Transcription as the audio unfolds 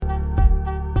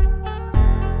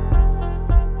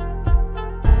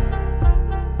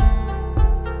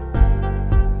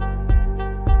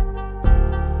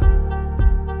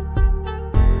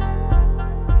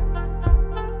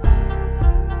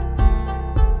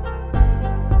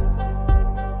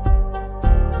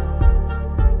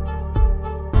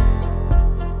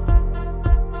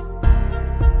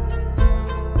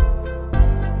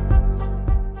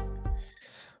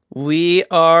We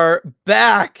are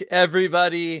back,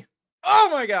 everybody. Oh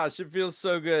my gosh, it feels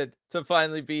so good to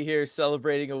finally be here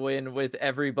celebrating a win with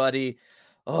everybody.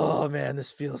 Oh man,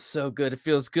 this feels so good. It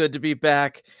feels good to be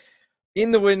back in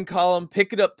the win column,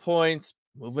 picking up points,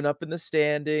 moving up in the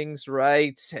standings,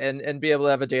 right? And be able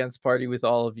to have a dance party with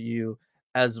all of you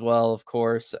as well, of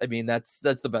course. I mean, that's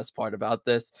the best part about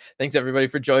this. Thanks everybody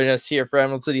for joining us here for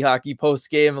Emerald City Hockey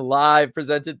Post Game Live,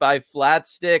 presented by Flat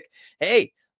Stick.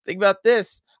 Hey, think about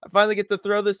this. I finally get to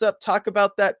throw this up, talk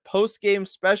about that post-game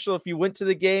special. If you went to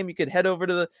the game, you could head over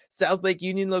to the South Lake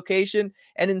Union location,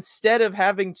 and instead of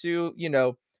having to,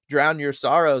 drown your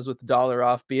sorrows with $1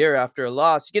 off beer after a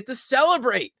loss, you get to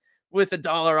celebrate with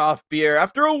 $1 off beer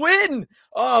after a win.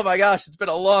 Oh my gosh, it's been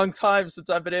a long time since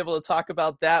I've been able to talk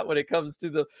about that when it comes to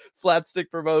the Flat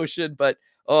Stick promotion, but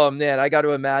oh man, I got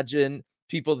to imagine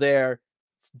people there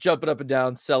jumping up and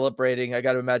down, celebrating. I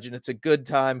got to imagine it's a good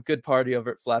time, good party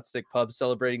over at Flat Stick Pub,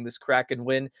 celebrating this Kraken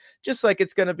win, just like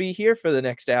it's going to be here for the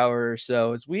next hour or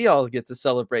so, as we all get to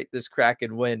celebrate this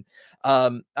Kraken win.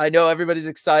 I know everybody's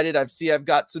excited. I've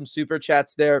got some super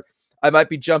chats there. I might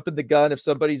be jumping the gun if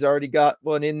somebody's already got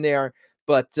one in there,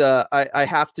 but I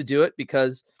have to do it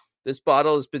because this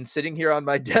bottle has been sitting here on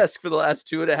my desk for the last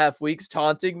 2.5 weeks,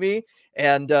 taunting me,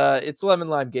 and it's lemon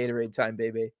lime Gatorade time,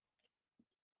 baby.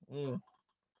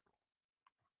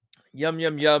 Yum,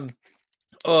 yum, yum.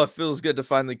 Oh, it feels good to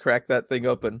finally crack that thing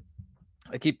open.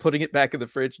 I keep putting it back in the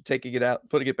fridge, taking it out,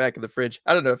 putting it back in the fridge.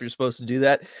 I don't know if you're supposed to do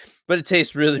that, but it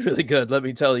tastes really, really good. Let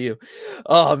me tell you.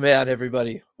 Oh, man,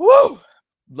 everybody. Woo!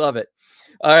 Love it.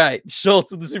 All right.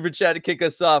 Schultz with the super chat to kick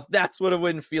us off. That's what a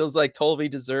win feels like.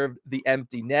 Tolvey deserved the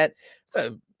empty net. It's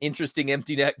an interesting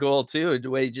empty net goal, too. The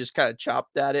way he just kind of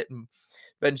chopped at it and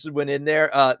eventually went in there.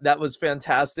 That was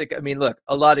fantastic. I mean, look,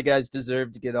 a lot of guys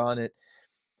deserve to get on it.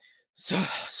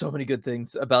 So many good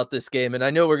things about this game, and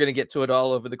I know we're going to get to it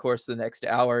all over the course of the next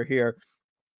hour here.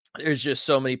 There's just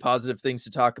so many positive things to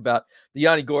talk about. The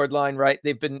Yanni Gord line, right?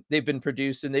 They've been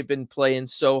producing, they've been playing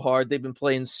so hard, they've been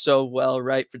playing so well,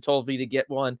 right? For Tolvey to get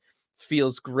one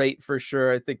feels great for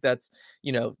sure. I think that's,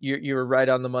 you're right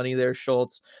on the money there,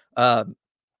 Schultz.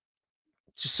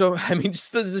 Just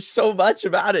there's so much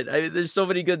about it. I mean, there's so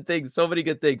many good things.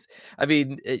 I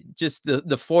mean, just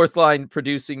the fourth line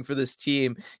producing for this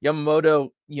team. Yamamoto,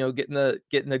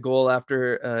 getting the goal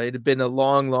after it had been a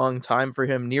long time for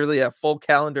him, nearly a full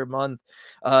calendar month.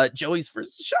 Joey's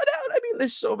first shutout. I mean,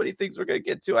 there's so many things we're gonna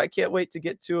get to. I can't wait to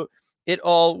get to it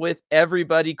all with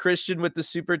everybody. Christian with the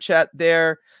super chat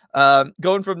there,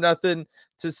 going from nothing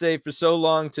to say for so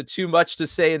long to too much to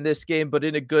say in this game, but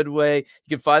in a good way.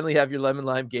 You can finally have your lemon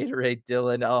lime Gatorade,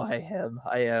 Dylan. Oh,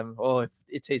 I am. Oh,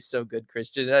 it tastes so good,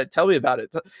 Christian. Tell me about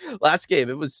it. Last game,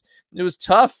 it was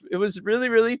tough. It was really,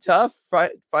 really tough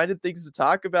finding things to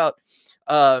talk about,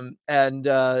 and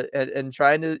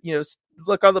trying to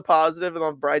look on the positive and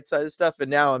on the bright side of stuff. And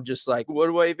now I'm just like, what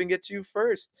do I even get to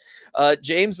first?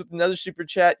 James with another super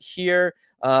chat here.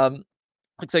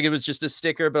 Looks like it was just a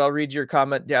sticker, but I'll read your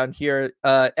comment down here.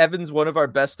 Evan's one of our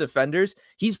best defenders.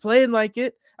 He's playing like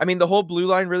it. I mean, the whole blue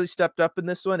line really stepped up in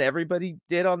this one. Everybody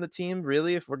did on the team,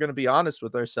 really, if we're going to be honest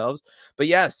with ourselves. But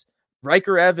yes,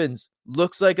 Riker Evans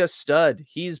looks like a stud.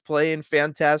 He's playing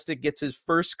fantastic, gets his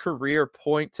first career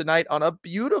point tonight on a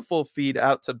beautiful feed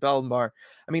out to Belmar.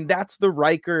 I mean, that's the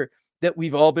Riker that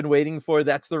we've all been waiting for.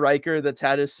 That's the Riker that's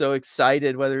had us so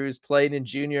excited, whether he was playing in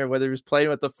junior, whether he was playing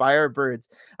with the Firebirds.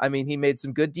 I mean, he made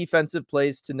some good defensive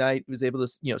plays tonight. He was able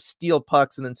to, steal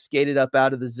pucks and then skate it up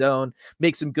out of the zone,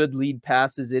 make some good lead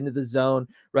passes into the zone,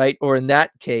 right? Or in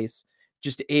that case,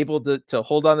 just able to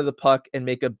hold onto the puck and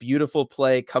make a beautiful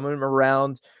play, coming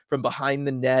around from behind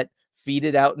the net, feed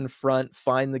it out in front,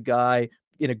 find the guy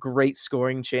in a great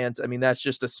scoring chance. I mean, that's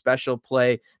just a special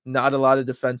play. Not a lot of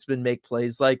defensemen make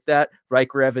plays like that.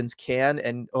 Riker Evans can,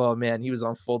 and oh man, he was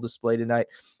on full display tonight.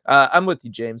 I'm with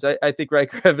you, James. I think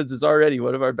Riker Evans is already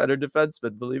one of our better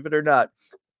defensemen, believe it or not.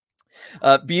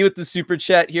 B with the super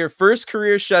chat here. First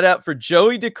career shutout for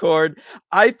Joey Decord.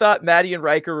 I thought Maddie and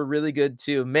Riker were really good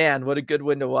too. Man, what a good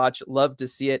win to watch. Love to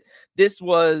see it. This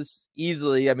was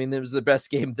easily, it was the best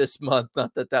game this month.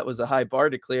 Not that was a high bar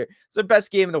to clear. It's the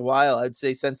best game in a while, I'd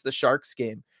say, since the Sharks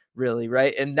game, really,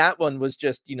 right? And that one was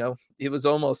just, it was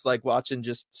almost like watching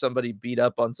just somebody beat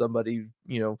up on somebody,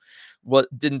 what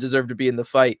didn't deserve to be in the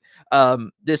fight.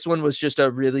 This one was just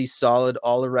a really solid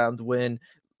all-around win.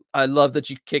 I love that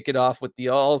you kick it off with the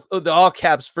all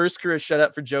caps first career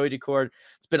shutout for Joey Decord.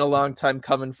 It's been a long time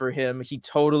coming for him. He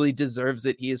totally deserves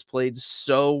it. He has played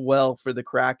so well for the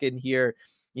Kraken here.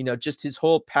 just his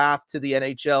whole path to the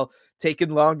NHL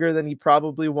taken longer than he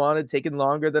probably wanted, taken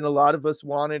longer than a lot of us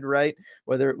wanted, right?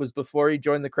 Whether it was before he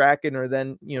joined the Kraken or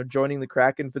then, joining the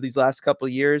Kraken for these last couple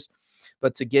of years.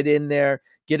 But to get in there,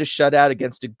 get a shutout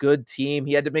against a good team,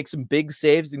 he had to make some big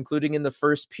saves, including in the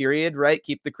first period, right?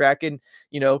 Keep the Kraken,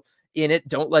 in it.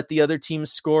 Don't let the other team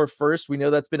score first. We know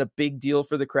that's been a big deal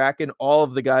for the Kraken. All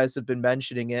of the guys have been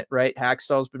mentioning it, right?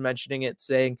 Hackstall's been mentioning it,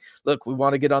 saying, look, we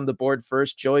want to get on the board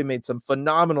first. Joey made some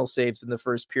phenomenal saves in the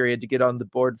first period to get on the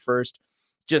board first.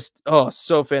 Just,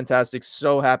 so fantastic.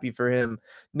 So happy for him.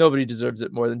 Nobody deserves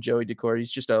it more than Joey Daccord.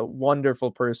 He's just a wonderful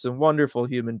person, wonderful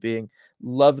human being.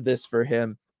 Love this for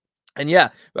him. And yeah,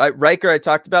 Riker I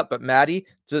talked about, but Maddie,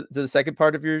 to the second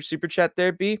part of your super chat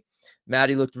there, B,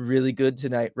 Maddie looked really good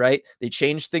tonight, right? They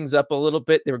changed things up a little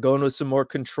bit. They were going with some more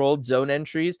controlled zone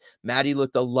entries. Maddie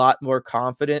looked a lot more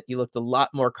confident. He looked a lot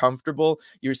more comfortable.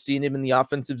 You're seeing him in the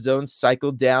offensive zone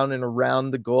cycle down and around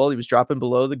the goal. He was dropping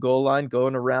below the goal line,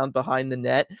 going around behind the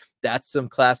net. That's some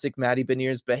classic Maddie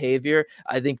Beniers behavior.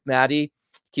 I think Maddie,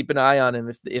 keep an eye on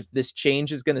him. If this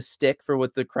change is going to stick for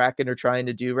what the Kraken are trying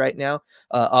to do right now,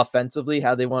 offensively,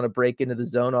 how they want to break into the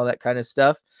zone, all that kind of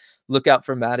stuff, look out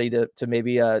for Maddie to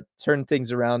maybe turn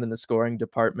things around in the scoring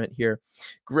department here.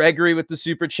 Gregory with the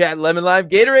super chat, Lemon Lime,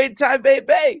 Gatorade time,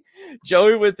 baby.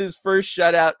 Joey with his first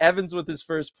shutout, Evans with his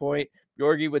first point,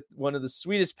 Yorgi with one of the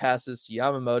sweetest passes to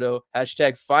Yamamoto.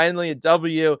 Hashtag finally a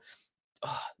W.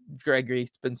 Oh, Gregory,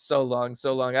 it's been so long.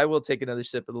 I will take another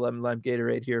sip of the Lemon Lime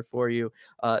Gatorade here for you.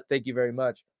 Thank you very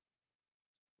much.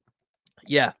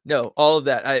 Yeah, no, all of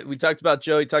that. We talked about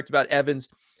Joey, talked about Evans.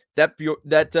 That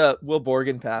Will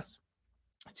Borgen pass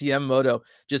to Yamamoto,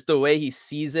 just the way he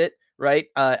sees it, right?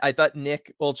 I thought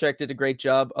Nick Olchek did a great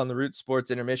job on the Root Sports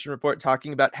Intermission Report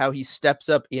talking about how he steps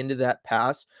up into that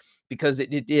pass, because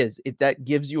that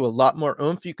gives you a lot more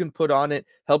oomph you can put on it,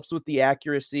 helps with the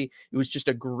accuracy. It was just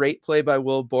a great play by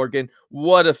Will Borgen.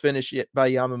 What a finish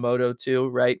by Yamamoto too,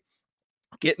 right?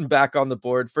 Getting back on the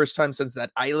board. First time since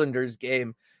that Islanders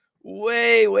game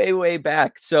way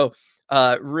back. So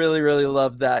really, really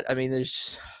love that. I mean, there's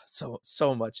just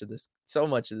so much of this. So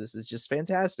much of this is just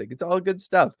fantastic. It's all good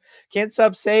stuff. Can't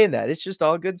stop saying that. It's just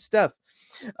all good stuff.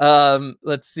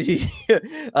 Let's see.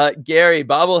 Gary,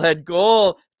 bobblehead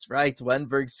goal. That's right.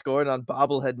 Wenberg scoring on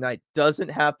bobblehead night. Doesn't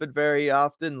happen very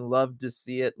often. Love to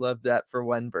see it. Love that for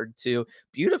Wenberg too.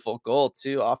 Beautiful goal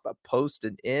too, off a post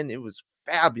and in. It was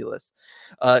fabulous.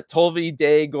 Tolvi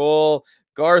Day goal.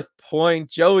 Garth Point,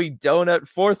 Joey Donut,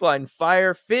 fourth line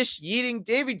fire, fish eating,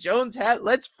 Davy Jones hat.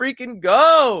 Let's freaking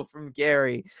go from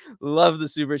Gary. Love the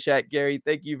super chat, Gary.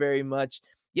 Thank you very much.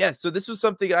 Yeah, so this was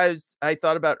something I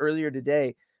thought about earlier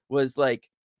today, was like,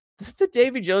 the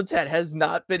Davy Jones hat has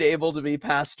not been able to be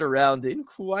passed around in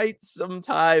quite some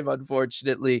time,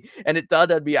 unfortunately. And it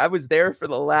dawned on me, I was there for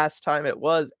the last time it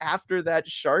was after that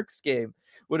Sharks game.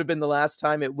 Would have been the last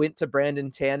time it went to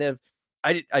Brandon Tanev.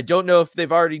 I don't know if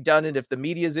they've already done it, if the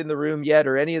media's in the room yet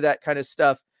or any of that kind of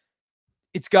stuff.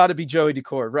 It's got to be Joey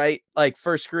Daccord, right? Like,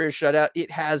 first career shutout. It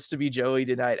has to be Joey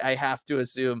tonight. I have to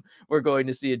assume we're going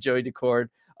to see a Joey Daccord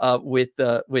with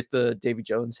the Davy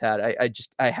Jones hat.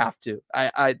 I have to.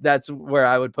 I that's where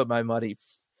I would put my money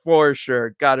for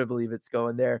sure. Gotta believe it's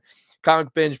going there.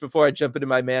 Comic binge before I jump into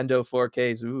my Mando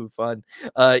 4Ks. Ooh, fun.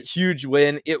 Huge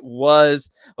win. It was.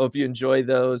 Hope you enjoy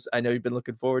those. I know you've been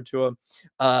looking forward to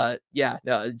them. Yeah,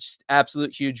 no, just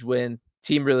absolute huge win.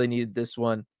 Team really needed this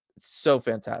one. It's so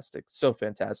fantastic. So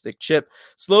fantastic. Chip,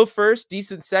 slow first,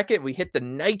 decent second. We hit the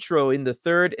nitro in the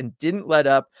third and didn't let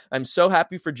up. I'm so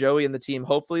happy for Joey and the team.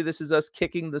 Hopefully this is us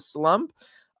kicking the slump.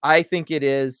 I think it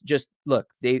is. Just look,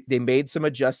 they made some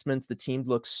adjustments. The team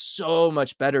looks so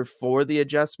much better for the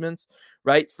adjustments,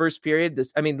 right? First period,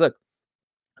 look,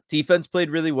 defense played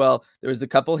really well. There was a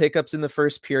couple hiccups in the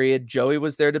first period. Joey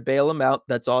was there to bail them out.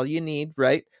 That's all you need,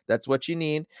 right? That's what you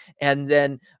need. And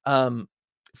then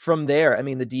from there,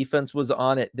 the defense was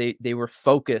on it. They were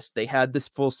focused. They had this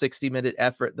full 60-minute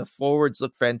effort. The forwards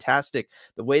looked fantastic.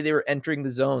 The way they were entering the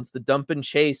zones, the dump and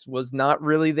chase was not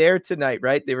really there tonight,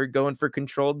 right? They were going for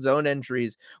controlled zone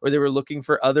entries, or they were looking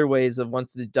for other ways of,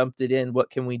 once they dumped it in, what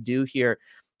can we do here?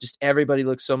 Just everybody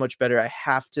looks so much better. I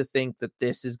have to think that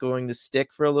this is going to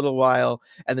stick for a little while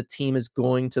and the team is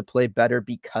going to play better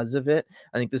because of it.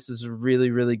 I think this is a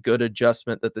really, really good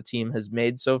adjustment that the team has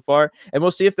made so far. And we'll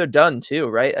see if they're done too,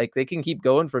 right? Like, they can keep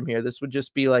going from here. This would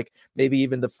just be like maybe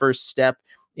even the first step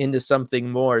into something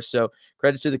more. So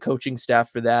credit to the coaching staff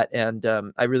for that. And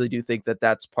I really do think that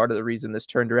that's part of the reason this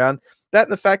turned around. That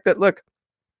and the fact that, look,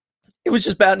 It was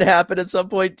just bound to happen at some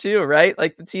point too, right?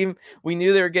 Like the team, we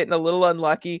knew they were getting a little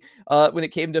unlucky when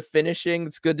it came to finishing.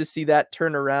 It's good to see that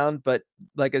turn around. But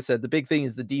like I said, the big thing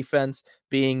is the defense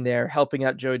being there, helping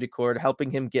out Joey Decord,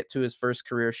 helping him get to his first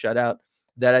career shutout.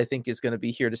 That I think is going to be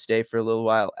here to stay for a little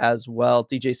while as well.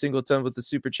 DJ Singleton with the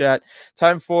super chat.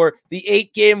 Time for the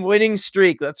 8-game winning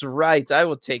streak. That's right. I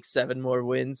will take 7 more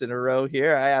wins in a row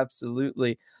here. I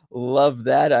absolutely love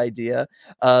that idea.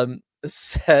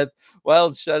 Seth,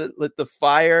 Wild shut it, lit the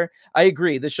fire. I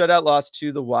agree. The shutout loss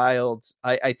to the Wilds,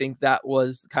 I think that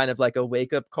was kind of like a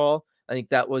wake-up call. I think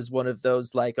that was one of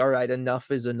those like, all right,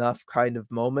 enough is enough kind of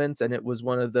moments. And it was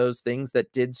one of those things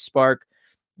that did spark,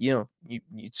 you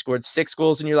scored 6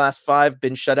 goals in your last 5,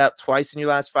 been shut out twice in your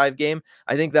last 5 game.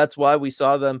 I think that's why we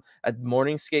saw them at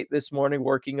morning skate this morning,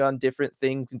 working on different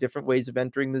things and different ways of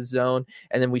entering the zone.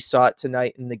 And then we saw it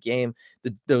tonight in the game,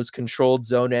 those controlled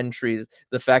zone entries,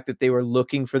 the fact that they were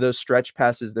looking for those stretch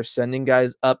passes. They're sending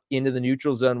guys up into the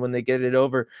neutral zone when they get it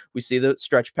over. We see the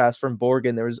stretch pass from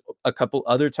Borgen. There was a couple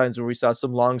other times where we saw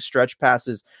some long stretch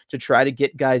passes to try to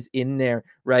get guys in there,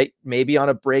 right? Maybe on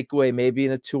a breakaway, maybe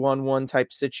in a 2-on-1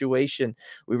 type situation.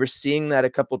 We were seeing that a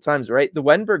couple times, right? The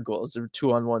Wenberg goals are a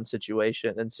 2-on-1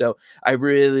 situation. And so I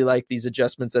really like these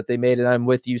adjustments that they made. And I'm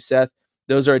with you, Seth.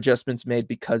 Those are adjustments made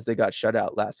because they got shut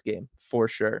out last game, for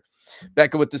sure.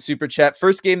 Becca with the super chat.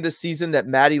 First game this season that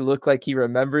Maddie looked like he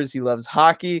remembers. He loves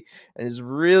hockey and is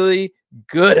really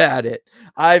good at it.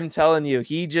 I'm telling you,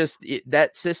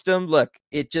 that system, look,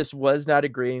 it just was not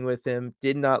agreeing with him.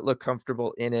 Did not look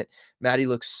comfortable in it. Maddie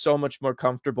looks so much more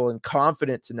comfortable and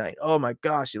confident tonight. Oh my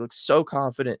gosh, he looks so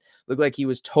confident. Looked like he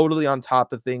was totally on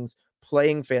top of things,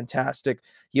 playing fantastic.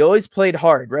 He always played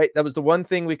hard, right? That was the one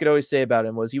thing we could always say about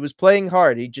him, was he was playing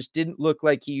hard. He just didn't look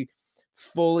like he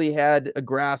fully had a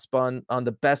grasp on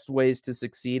the best ways to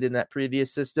succeed in that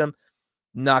previous system.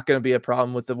 Not going to be a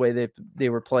problem with the way they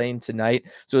were playing tonight.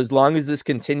 So as long as this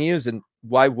continues, and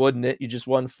why wouldn't it? You just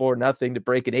won 4-0 to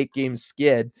break an 8-game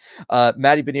skid.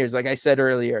 Matty Beniers, like I said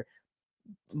earlier,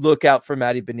 look out for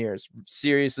Matty Beniers.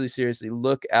 Seriously,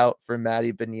 look out for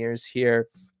Matty Beniers here.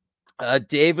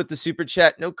 Dave with the super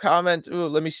chat, no comment. Ooh,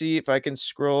 let me see if I can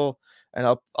scroll and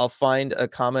I'll find a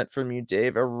comment from you,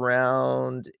 Dave,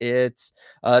 around it.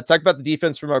 Talk about the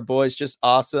defense from our boys, just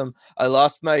awesome. I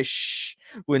lost my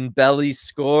when Belly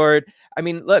scored. I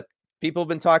mean, look, people have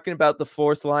been talking about the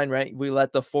fourth line, right? We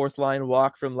let the fourth line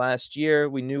walk from last year.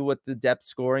 We knew what the depth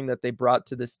scoring that they brought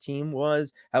to this team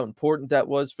was, how important that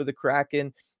was for the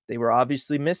Kraken. They were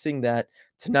obviously missing that.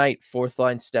 Tonight, fourth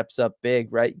line steps up big,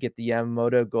 right? You get the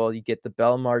Yamamoto goal, you get the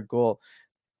Belmar goal.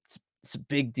 It's a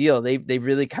big deal. They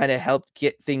really kind of helped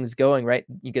get things going, right?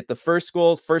 You get the first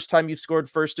goal, first time you've scored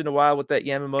first in a while with that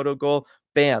Yamamoto goal.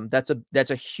 Bam, that's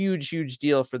a huge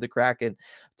deal for the Kraken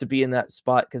to be in that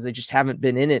spot, because they just haven't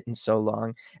been in it in so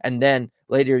long. And then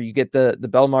later you get the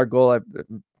Belmar goal.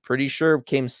 I'm pretty sure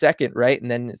came second, right?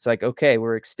 And then it's like, okay,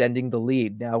 we're extending the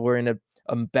lead. Now we're in a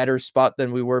better spot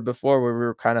than we were before, where we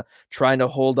were kind of trying to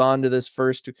hold on to this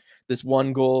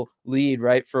 1 goal lead,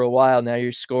 right, for a while. Now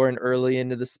you're scoring early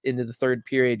into the third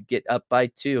period, get up by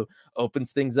 2,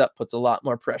 opens things up, puts a lot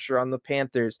more pressure on the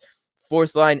Panthers.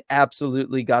 Fourth line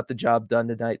absolutely got the job done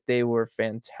tonight. They were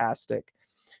fantastic.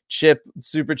 Chip,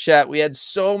 super chat, we had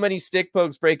so many stick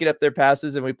pokes breaking up their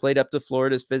passes, and we played up to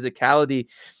Florida's physicality.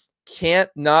 Can't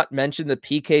not mention the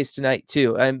PKs tonight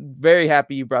too. I'm very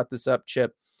happy you brought this up,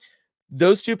 Chip.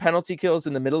 Those 2 penalty kills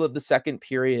in the middle of the second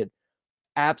period,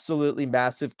 absolutely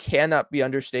massive. Cannot be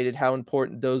understated how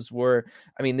important those were.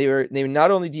 I mean, they were not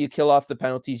only do you kill off the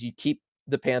penalties, you keep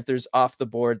the Panthers off the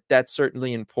board. That's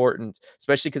certainly important,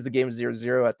 especially because the game was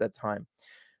 0-0 at that time.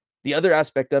 The other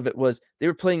aspect of it was they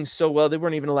were playing so well, they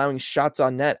weren't even allowing shots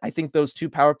on net. I think those 2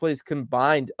 power plays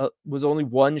combined was only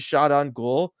 1 shot on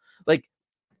goal. Like,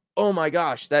 oh my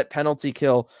gosh, that penalty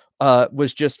kill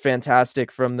was just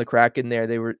fantastic from the Kraken there.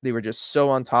 They were just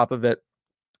so on top of it.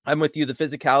 I'm with you. The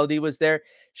physicality was there,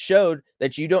 showed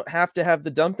that you don't have to have the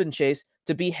dump and chase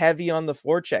to be heavy on the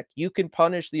forecheck. You can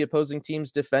punish the opposing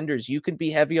team's defenders. You can be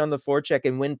heavy on the forecheck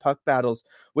and win puck battles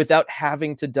without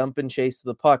having to dump and chase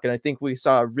the puck. And I think we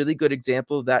saw a really good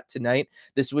example of that tonight.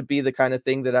 This would be the kind of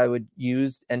thing that I would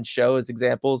use and show as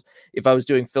examples if I was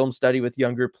doing film study with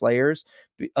younger players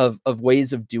of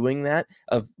ways of doing that,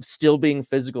 of still being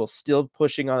physical, still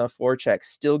pushing on a forecheck,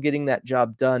 still getting that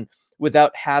job done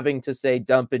without having to say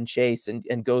dump and chase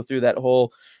and go through that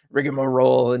whole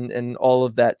rigmarole and all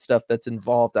of that stuff that's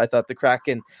involved. I thought the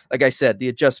Kraken, like I said, the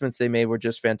adjustments they made were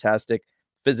just fantastic.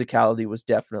 Physicality was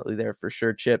definitely there for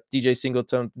sure. Chip, DJ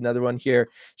Singleton, another one here.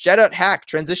 Shout out Hack.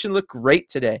 Transition looked great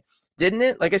today. didn't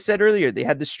it? Like I said earlier, they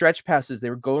had the stretch passes.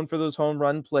 They were going for those home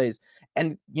run plays.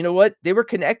 And you know what? They were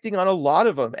connecting on a lot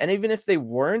of them. And even if they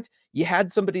weren't, you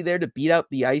had somebody there to beat out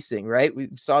the icing, right? We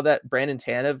saw that Brandon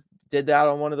Tanev did that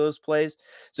on one of those plays.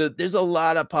 So there's a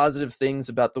lot of positive things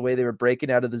about the way they were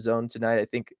breaking out of the zone tonight. I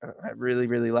think I really,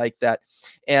 really like that.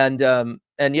 And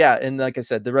yeah, and like I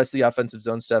said, the rest of the offensive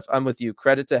zone stuff, I'm with you.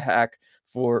 Credit to Hack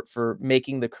for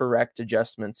making the correct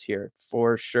adjustments here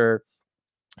for sure.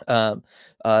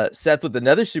 Seth with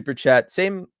another super chat,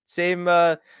 same same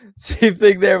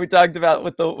thing there we talked about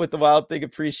with the Wild thing.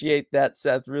 Appreciate that,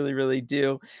 Seth, really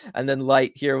do. And then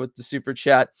Light here with the super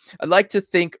chat. I'd like to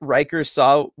think Riker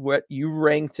saw what you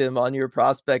ranked him on your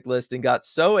prospect list and got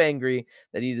so angry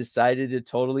that he decided to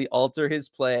totally alter his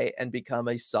play and become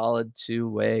a solid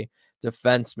two-way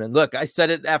defenseman. Look, I said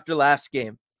it after last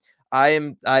game.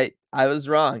 I was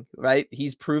wrong, right?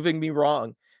 He's proving me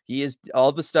wrong. He is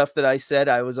all the stuff that I said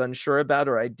I was unsure about,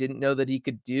 or I didn't know that he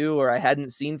could do, or I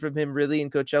hadn't seen from him really in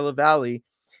Coachella Valley.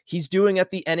 He's doing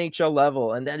at the NHL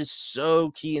level, and that is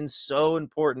so key and so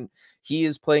important. He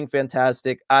is playing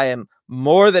fantastic. I am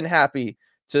more than happy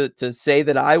to say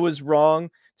that I was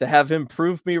wrong, to have him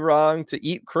prove me wrong, to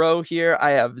eat crow here. I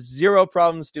have zero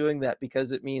problems doing that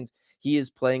because it means he is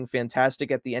playing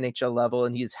fantastic at the NHL level,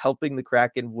 and he is helping the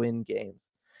Kraken win games.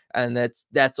 And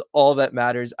that's all that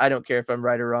matters. I don't care if I'm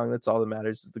right or wrong. That's all that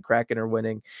matters is the Kraken are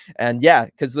winning. And yeah,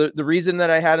 because the reason that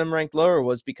I had him ranked lower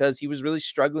was because he was really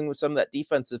struggling with some of that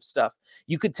defensive stuff.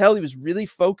 You could tell he was really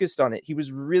focused on it. He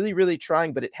was really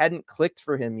trying, but it hadn't clicked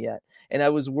for him yet. And I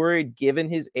was worried, given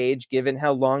his age, given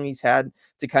how long he's had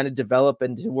to kind of develop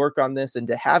and to work on this and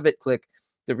to have it click.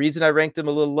 The reason I ranked him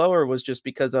a little lower was just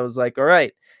because I was like, all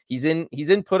right, he's in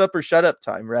put up or shut up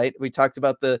time, right? We talked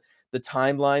about the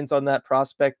timelines on that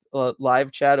prospect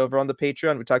live chat over on the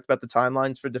Patreon. We talked about the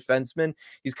timelines for defensemen.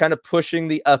 He's kind of pushing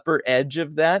the upper edge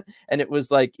of that. And it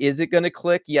was like, is it going to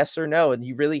click? Yes or no? And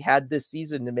he really had this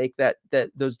season to make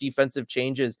those defensive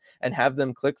changes and have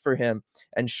them click for him.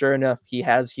 And sure enough, he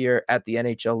has here at the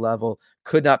NHL level.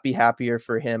 Could not be happier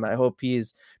for him. I hope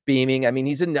he's beaming. I mean,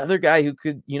 he's another guy who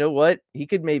could, you know what? He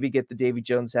could maybe get the Davy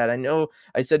Jones hat. I know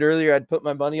I said earlier I'd put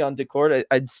my money on Decord.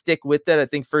 I'd stick with that. I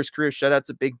think first career shutout's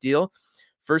a big deal.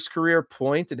 First career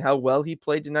point and how well he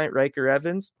played tonight, Riker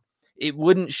Evans. It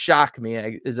wouldn't shock me,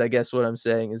 I guess what I'm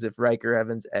saying is if Riker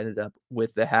Evans ended up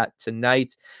with the hat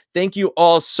tonight. Thank you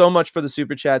all so much for the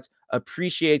super chats.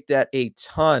 Appreciate that a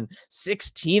ton.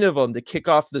 16 of them to kick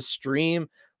off the stream.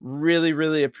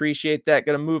 Really appreciate that.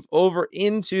 Going to move over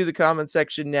into the comment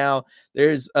section now.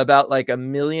 There's about like 1.5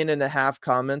 million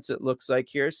comments, it looks like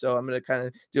here. So I'm going to kind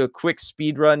of do a quick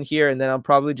speed run here, and then I'm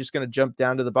probably just going to jump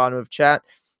down to the bottom of chat.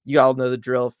 You all know the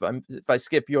drill. If I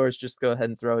skip yours, just go ahead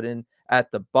and throw it in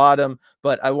at the bottom.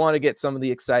 But I want to get some of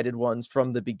the excited ones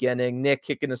from the beginning. Nick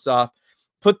kicking us off.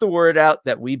 Put the word out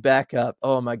that we back up.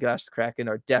 Oh my gosh, the Kraken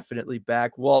are definitely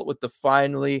back. Walt with the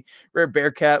finally. Rare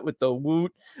Bearcat with the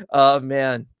woot. Oh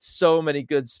man, so many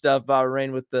good stuff.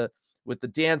 Rain with the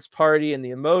dance party and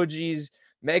the emojis.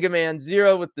 Mega Man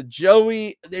Zero with the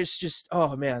Joey. There's just,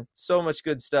 oh man, so much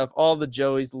good stuff. All the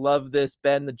Joeys love this.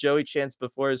 Ben, the Joey chants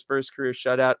before his first career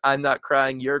shutout. I'm not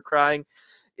crying, you're crying.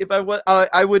 If I was,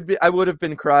 I would have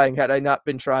been crying had I not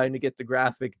been trying to get the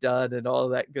graphic done and all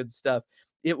that good stuff.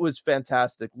 It was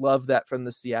fantastic. Love that from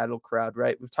the Seattle crowd,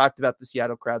 right? We've talked about the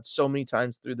Seattle crowd so many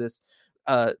times through this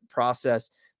process.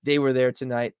 They were there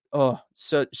tonight. Oh,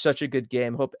 such a good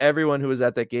game. Hope everyone who was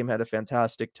at that game had a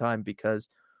fantastic time because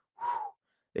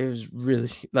it was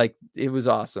really it was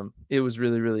awesome. It was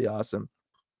really awesome.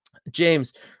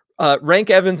 James, rank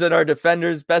Evans and our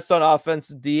defenders, best on offense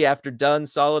D after Dunn,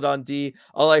 solid on D.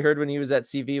 All I heard when he was at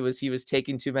CV was he was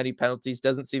taking too many penalties.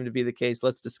 Doesn't seem to be the case.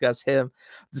 Let's discuss him.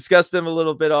 Discussed him a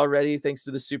little bit already, thanks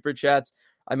to the super chats.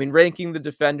 I mean, ranking the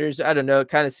defenders, I don't know. It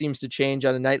kind of seems to change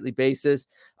on a nightly basis.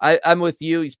 I'm with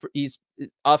you. He's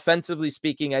offensively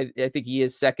speaking, I think he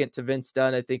is second to Vince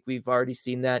Dunn. I think we've already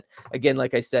seen that. Again,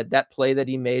 like I said, that play that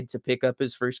he made to pick up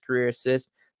his first career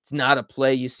assist, it's not a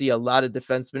play you see a lot of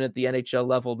defensemen at the NHL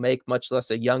level make, much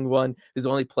less a young one who's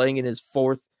only playing in his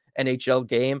fourth NHL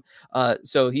game.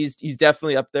 So he's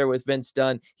definitely up there with Vince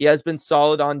Dunn. He has been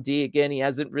solid on D. Again, he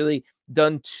hasn't really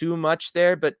done too much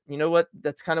there, but you know what?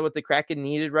 That's kind of what the Kraken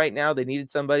needed right now. They needed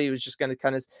somebody who was just going to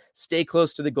kind of stay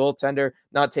close to the goaltender,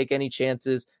 not take any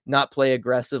chances, not play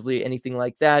aggressively, anything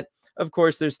like that. Of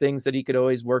course, there's things that he could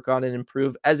always work on and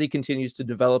improve as he continues to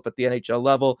develop at the NHL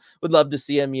level. Would love to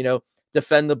see him,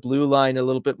 defend the blue line a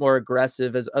little bit more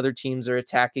aggressive as other teams are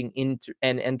attacking into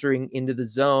and entering into the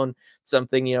zone.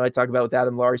 Something, I talk about with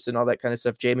Adam Larson, all that kind of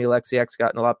stuff. Jamie Alexiak's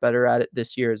gotten a lot better at it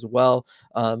this year as well.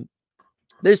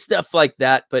 There's stuff like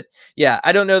that, but yeah,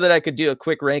 I don't know that I could do a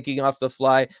quick ranking off the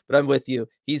fly, but I'm with you.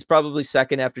 He's probably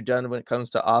second after Dunn when it comes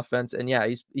to offense, and yeah,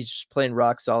 he's just playing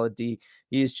rock solid D.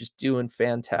 He is just doing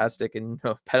fantastic, and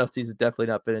penalties have definitely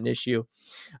not been an issue.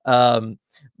 Um,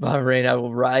 Bahrain, I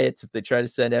will riot if they try to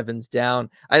send Evans down.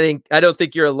 I don't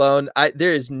think you're alone.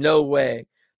 There is no way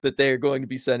that they are going to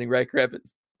be sending Riker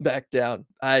Evans back down.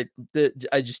 I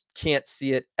just can't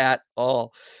see it at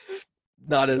all.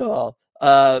 Not at all.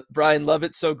 Brian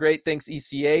Lovett, so great. Thanks,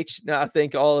 ECH. Now, I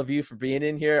thank all of you for being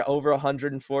in here. Over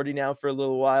 140 now for a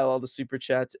little while. All the super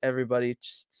chats, everybody,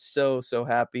 just so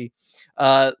happy.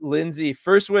 Lindsay,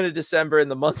 first win of December, and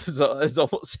the month is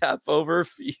almost half over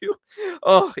for you.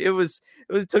 Oh,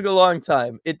 it took a long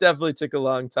time. It definitely took a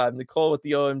long time. Nicole with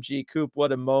the OMG Coop,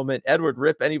 what a moment. Edward,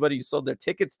 rip anybody who sold their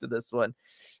tickets to this one.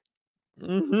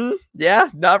 Yeah,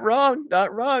 not wrong.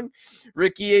 Not wrong.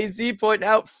 Ricky AZ pointing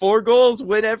out 4 goals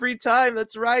win every time.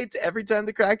 That's right. Every time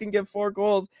the Kraken get 4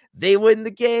 goals, they win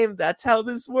the game. That's how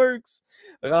this works.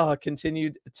 Oh,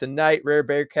 continued tonight. Rare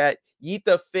Bearcat. Yeet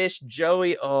the fish,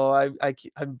 Joey. Oh,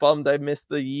 I'm bummed I missed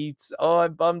the yeets. Oh,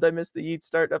 I'm bummed I missed the yeets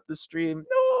starting up the stream.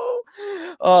 No.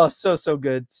 Oh, so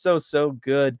good. So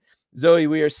good. Zoe,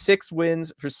 we are 6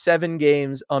 wins for 7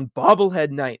 games on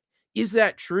bobblehead night. Is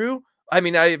that true? I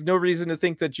mean, I have no reason to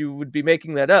think that you would be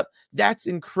making that up. That's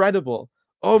incredible.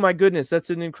 Oh my goodness, that's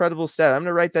an incredible stat. I'm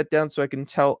gonna write that down so I can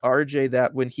tell RJ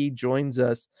that when he joins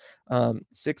us.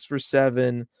 6 for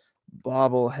 7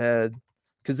 bobblehead,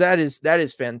 because that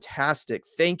is fantastic.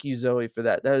 Thank you, Zoe, for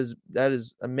that. That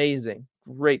is amazing.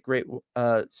 Great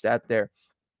stat there.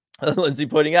 Lindsay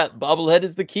pointing out bobblehead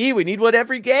is the key. We need one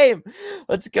every game.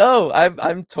 Let's go.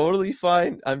 I'm totally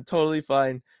fine. I'm totally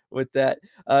fine with that.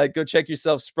 Go check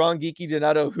yourself. Sprong Geeky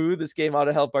Donato who this game ought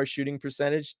to help our shooting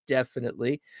percentage.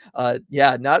 Definitely.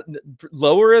 Yeah, not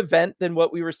lower event than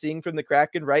what we were seeing from the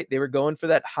Kraken, right? They were going for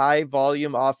that high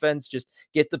volume offense. Just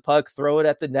get the puck, throw it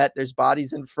at the net. There's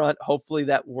bodies in front. Hopefully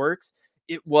that works.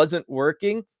 It wasn't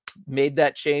working. Made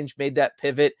that change, made that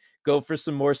pivot, go for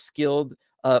some more skilled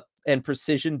and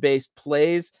precision-based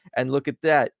plays, and look at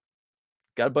that.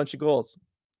 Got a bunch of goals.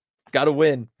 Got to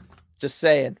win. Just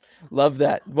saying. Love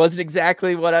that. Wasn't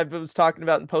exactly what I was talking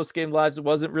about in post-game lives. It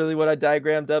wasn't really what I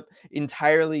diagrammed up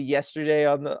entirely yesterday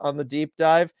on the deep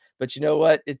dive, but you know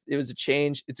what? It was a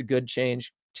change. It's a good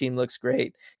change. Team looks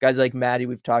great. Guys like Maddie,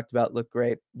 we've talked about, look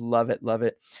great. Love it. Love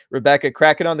it. Rebecca,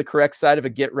 Kraken on the correct side of a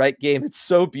get right game. It's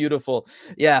so beautiful.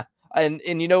 Yeah. And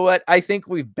you know what? I think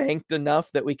we've banked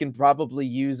enough that we can probably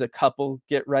use a couple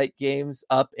get right games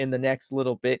up in the next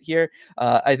little bit here.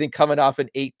 I think coming off an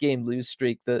 8-game lose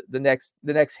streak, the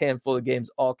next handful of games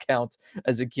all count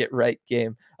as a get right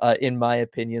game, in my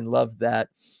opinion. Love that.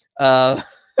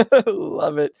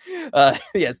 Love it.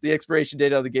 Yes, the expiration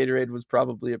date on the Gatorade was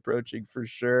probably approaching for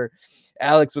sure.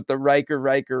 Alex with the Riker.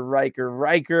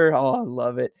 Oh, I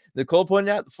love it. Nicole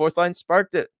pointed out the fourth line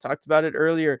sparked it. Talked about it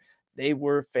earlier. They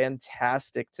were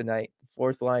fantastic tonight.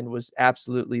 Fourth line was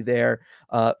absolutely there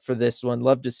for this one.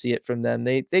 Love to see it from them.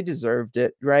 They deserved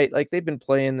it, right? Like they've been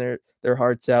playing their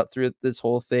hearts out through this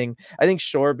whole thing. I think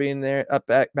Shore being there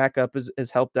back up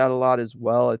has helped out a lot as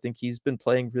well. I think he's been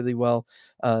playing really well,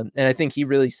 and I think he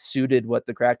really suited what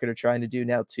the Kraken are trying to do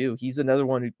now too. He's another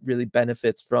one who really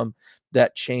benefits from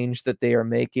that change that they are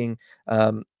making.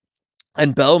 And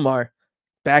Belmar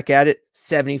back at it,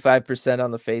 75%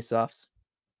 on the faceoffs.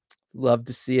 Love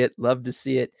to see it. Love to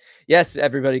see it. Yes,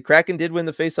 everybody. Kraken did win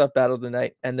the faceoff battle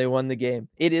tonight, and they won the game.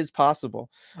 It is possible.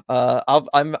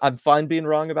 I'm fine being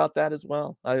wrong about that as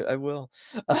well. I will.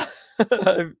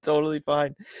 I'm totally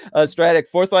fine. Stratic,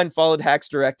 fourth line followed Hack's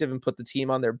directive and put the team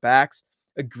on their backs.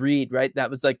 Agreed, right? That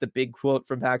was like the big quote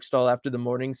from Hackstall after the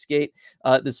morning skate.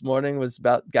 This morning was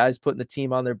about guys putting the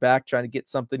team on their back, trying to get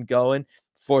something going.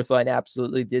 Fourth line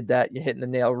absolutely did that. You're hitting the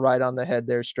nail right on the head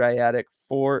there, Stratic,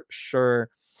 for sure.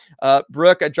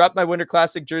 Brooke, I dropped my Winter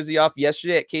Classic jersey off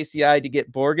yesterday at KCI to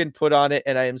get Borgen put on it,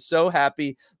 and I am so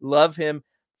happy. Love him.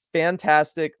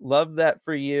 Fantastic. Love that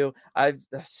for you. I'm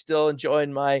still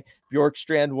enjoying my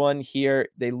Bjorkstrand one here.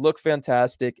 They look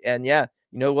fantastic. And yeah,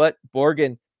 you know what?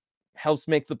 Borgen helps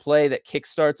make the play that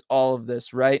kickstarts all of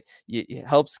this, right? It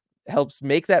helps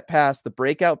make that pass, the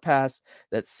breakout pass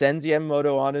that sends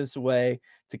Yamamoto on his way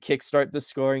to kickstart the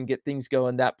scoring, get things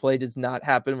going. That play does not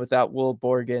happen without Will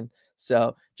Borgen.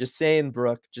 So just saying,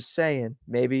 Brooke, just saying,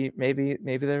 maybe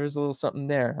there was a little something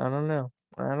there. I don't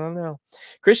know.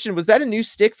 Christian, was that a new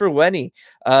stick for Wenny?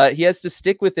 He has to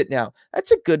stick with it now.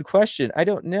 That's a good question. I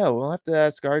don't know. We'll have to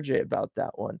ask RJ about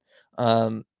that one.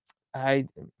 I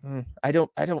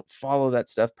don't follow that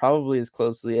stuff probably as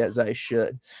closely as I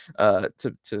should,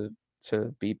 to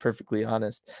to be perfectly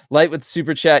honest. Light with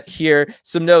super chat here.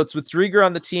 Some notes with Drieger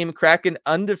on the team. Kraken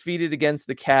undefeated against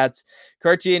the Cats.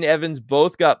 Cartier and Evans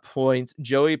both got points.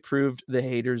 Joey proved the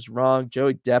haters wrong.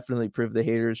 Joey definitely proved the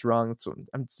haters wrong. So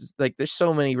I'm just like, there's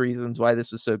so many reasons why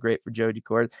this was so great for Joey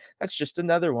Decord. That's just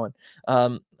another one.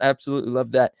 Absolutely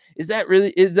love that. Is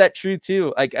that true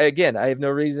too? Like, again, I have no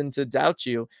reason to doubt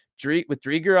you. With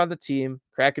Drieger on the team,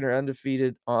 Kraken are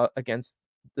undefeated against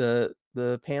the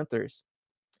Panthers.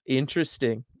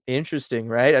 Interesting,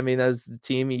 right? I mean, that was the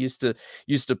team he used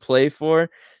to play for.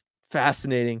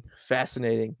 Fascinating.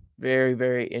 Very,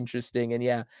 very interesting. And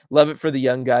yeah, love it for the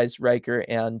young guys, Riker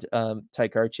and Ty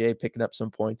Cartier picking up some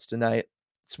points tonight.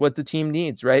 It's what the team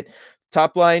needs, right?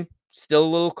 Top line still a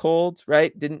little cold,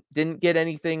 right? Didn't get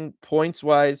anything points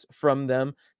wise from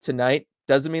them tonight.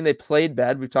 Doesn't mean they played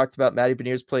bad. We've talked about Matty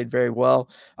Beniers played very well.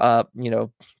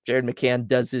 Jared McCann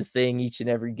does his thing each and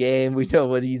every game. We know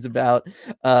what he's about.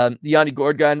 The Yanni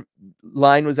Gorgon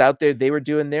line was out there. They were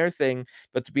doing their thing,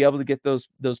 but to be able to get those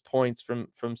points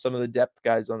from some of the depth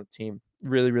guys on the team,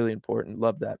 really, really important.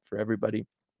 Love that for everybody.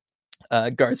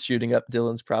 Garth shooting up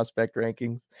Dylan's prospect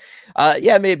rankings.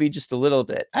 Yeah, maybe just a little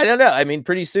bit. I don't know. I mean,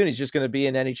 pretty soon he's just going to be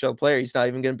an NHL player. He's not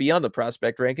even going to be on the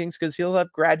prospect rankings because he'll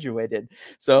have graduated.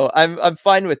 So I'm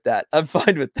fine with that. I'm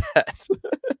fine with that.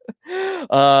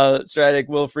 Stratic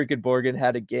Will freaking Borgen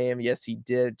had a game. Yes, he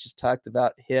did. Just talked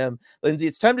about him. Lindsay,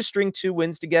 it's time to string 2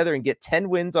 wins together and get 10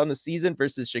 wins on the season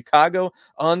versus Chicago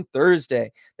on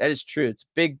Thursday. That is true. It's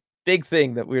big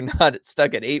thing that we're not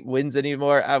stuck at 8 wins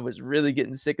anymore. I was really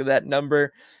getting sick of that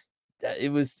number.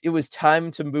 It was time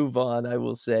to move on, I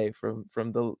will say, from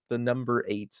the number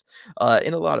 8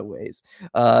 in a lot of ways.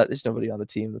 There's nobody on the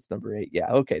team that's number 8.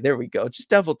 Yeah, okay, there we go. Just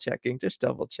double checking.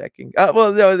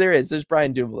 Well, no, there is. There's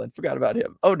Brian Dumoulin. Forgot about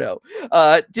him. Oh no.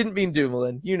 Didn't mean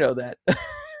Dumoulin. You know that.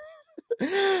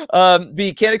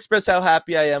 B, can't express how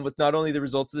happy I am with not only the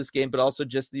results of this game, but also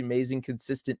just the amazing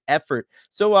consistent effort.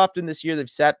 So often this year they've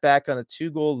sat back on a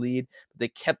 2-goal lead, but they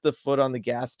kept the foot on the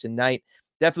gas tonight.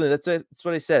 Definitely, that's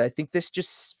what I said. I think this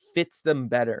just fits them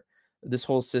better, this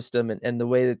whole system and the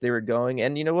way that they were going.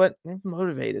 And you know what? They're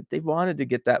motivated. They wanted to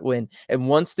get that win. And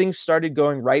once things started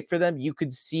going right for them, you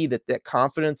could see that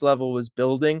confidence level was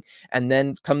building. And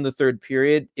then come the third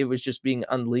period, it was just being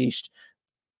unleashed.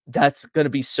 That's going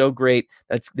to be so great.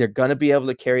 They're going to be able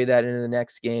to carry that into the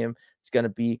next game. It's going to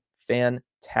be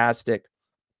fantastic.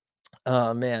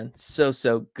 Oh man,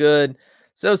 so good.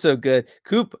 So good.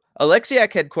 Coop,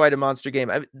 Alexiak had quite a monster game.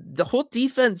 The whole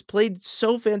defense played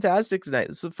so fantastic tonight.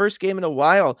 This is the first game in a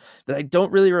while that I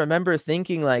don't really remember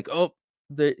thinking like, oh,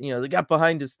 they got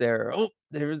behind us there. Oh,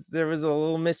 there was a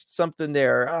little missed something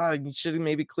there. You should have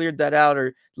maybe cleared that out or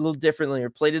a little differently or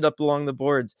played it up along the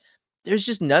boards. There's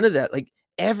just none of that. Like,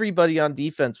 everybody on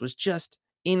defense was just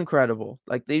incredible.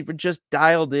 Like, they were just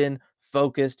dialed in,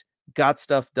 focused, got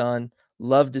stuff done.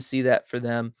 Love to see that for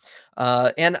them.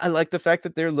 And I like the fact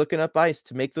that they're looking up ice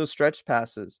to make those stretch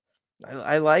passes.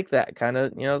 I like that kind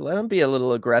of, let them be a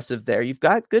little aggressive there. You've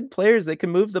got good players. They can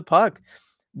move the puck.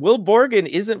 Will Borgen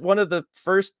isn't one of the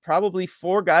first probably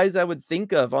 4 guys I would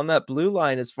think of on that blue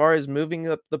line as far as moving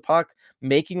up the puck,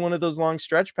 making one of those long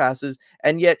stretch passes.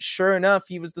 And yet, sure enough,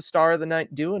 he was the star of the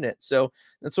night doing it. So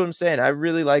that's what I'm saying. I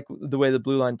really like the way the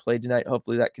blue line played tonight.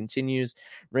 Hopefully that continues.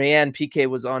 Rayan PK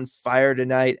was on fire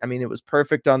tonight. I mean, it was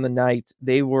perfect on the night.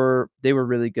 They were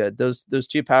really good. Those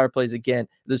 2 power plays again,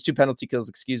 those 2 penalty kills,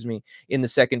 in the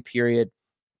second period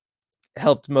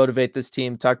helped motivate this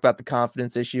team. Talk about the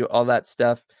confidence issue, all that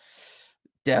stuff.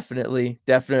 Definitely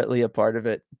a part of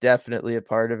it.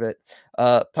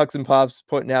 Pucks and Pops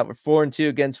pointing out we're 4-2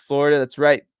 against Florida. That's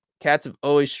right. Cats have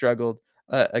always struggled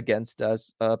against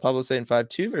us. Pablo saying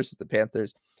 5-2 versus the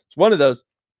Panthers. It's one of those.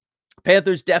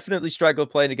 Panthers definitely struggle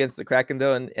playing against the Kraken,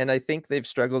 though, and I think they've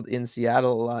struggled in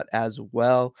Seattle a lot as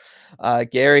well.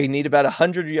 Gary, need about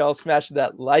 100 of y'all smashing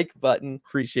that like button.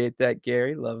 Appreciate that,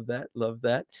 Gary. Love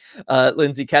that.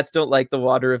 Lindsay, cats don't like the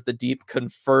water of the deep.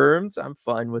 Confirmed. I'm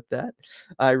fine with that.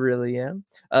 I really am.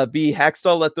 B,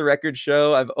 Hackstall, let the record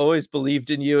show. I've always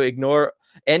believed in you. Ignore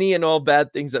any and all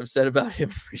bad things I've said about him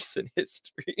in recent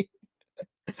history.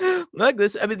 Like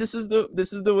this, I mean, this is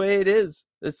the way it is.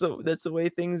 That's the way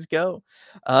things go.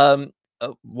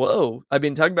 Whoa! I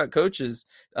mean, talking about coaches,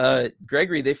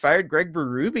 Gregory, they fired Greg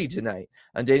Berube tonight.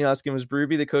 And Daniel asking, was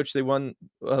Berube the coach they won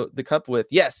the cup with?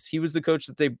 Yes, he was the coach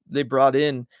that they brought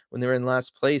in when they were in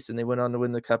last place, and they went on to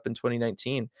win the cup in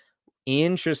 2019.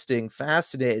 Interesting,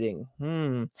 fascinating.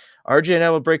 RJ and I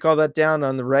will break all that down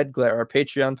on the Red Glare, our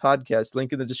Patreon podcast.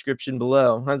 Link in the description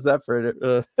below. How's that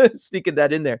for sneaking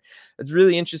that in there? It's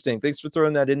really interesting. Thanks for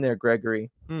throwing that in there,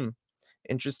 Gregory.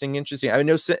 Interesting. I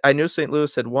know St.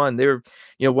 Louis had won. They're,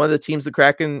 one of the teams the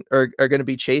Kraken are going to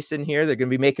be chasing here. They're going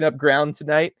to be making up ground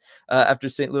tonight after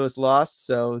St. Louis lost.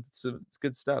 So it's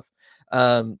good stuff.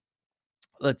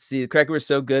 Let's see. The Kraken were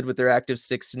so good with their active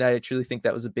sticks tonight. I truly think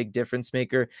that was a big difference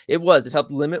maker. It was. It helped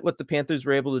limit what the Panthers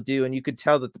were able to do. And you could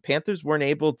tell that the Panthers weren't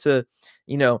able to,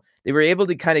 they were able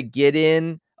to kind of get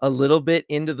in a little bit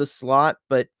into the slot,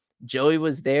 but Joey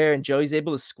was there and Joey's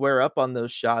able to square up on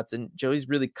those shots. And Joey's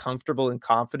really comfortable and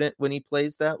confident when he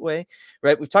plays that way,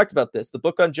 right? We've talked about this. The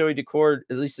book on Joey Daccord,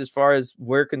 at least as far as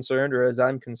we're concerned or as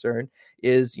I'm concerned,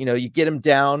 is, you get him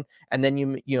down and then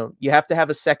you have to have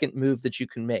a second move that you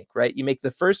can make, right? You make the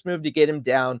first move to get him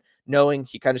down, knowing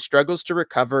he kind of struggles to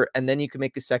recover, and then you can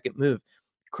make a second move.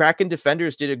 Kraken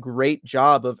defenders did a great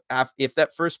job of, if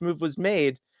that first move was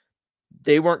made,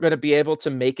 they weren't going to be able to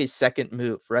make a second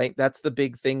move, right? That's the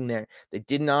big thing there. They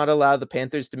did not allow the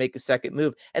Panthers to make a second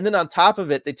move. And then on top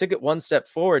of it, they took it one step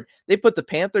forward. They put the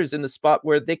Panthers in the spot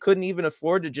where they couldn't even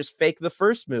afford to just fake the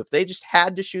first move. They just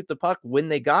had to shoot the puck when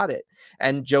they got it.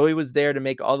 And Joey was there to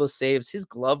make all the saves. His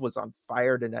glove was on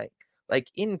fire tonight. Like,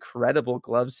 incredible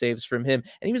glove saves from him.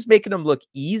 And he was making them look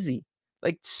easy.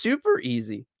 Like, super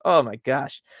easy. Oh my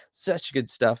gosh. Such good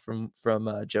stuff from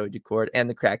Joey Daccord and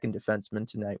the Kraken defenseman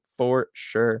tonight, for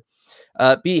sure.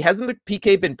 B, hasn't the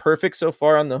PK been perfect so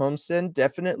far on the homestand?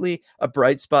 Definitely a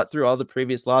bright spot through all the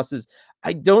previous losses.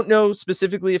 I don't know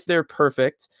specifically if they're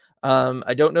perfect.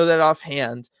 I don't know that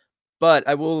offhand, but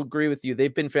I will agree with you.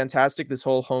 They've been fantastic this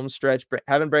whole home stretch.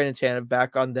 Having Brandon Tanev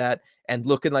back on that and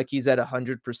looking like he's at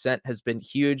 100% has been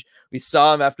huge. We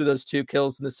saw him after those 2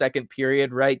 kills in the second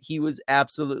period, right? He was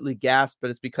absolutely gassed, but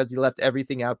it's because he left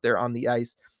everything out there on the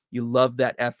ice. You love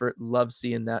that effort. Love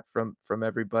seeing that from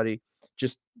everybody.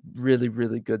 Just really,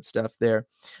 really good stuff there.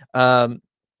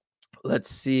 Let's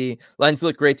see. Lines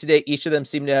look great today. Each of them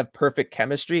seem to have perfect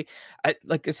chemistry.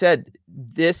 Like I said,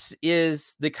 this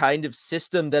is the kind of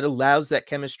system that allows that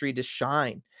chemistry to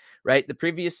shine, right? The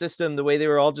previous system, the way they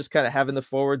were all just kind of having the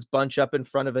forwards bunch up in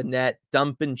front of a net,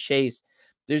 dump and chase.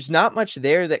 There's not much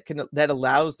there that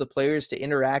allows the players to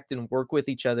interact and work with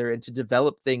each other and to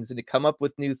develop things and to come up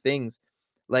with new things.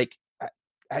 Like,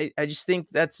 I just think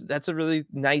that's a really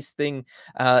nice thing,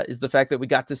 is the fact that we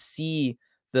got to see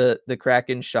the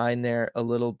Kraken shine there a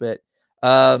little bit.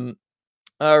 All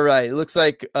right. It looks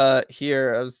like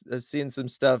here I was seeing some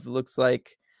stuff. It looks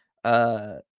like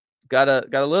got a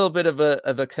little bit of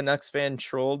a Canucks fan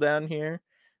troll down here.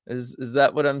 Is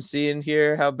that what I'm seeing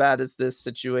here? How bad is this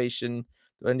situation?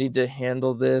 Do I need to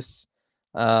handle this?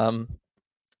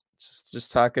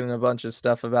 Just talking a bunch of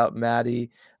stuff about Maddie.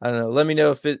 I don't know. Let me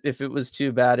know if it was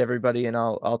too bad, everybody, and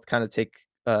I'll kind of take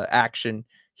action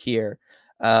here.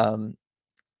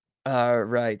 All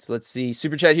right, let's see.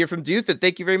 Super chat here from Dutha.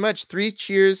 Thank you very much. 3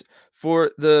 cheers for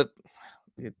the.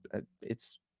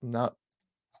 It's not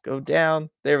go down.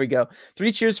 There we go.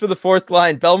 3 cheers for the fourth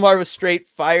line. Belmar was straight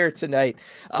fire tonight.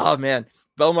 Oh man,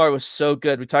 Belmar was so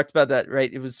good. We talked about that,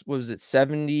 right? It was, what was it,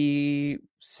 75%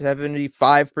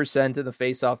 in the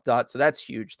faceoff dot. So that's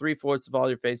huge. 3/4 of all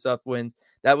your faceoff wins.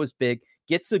 That was big.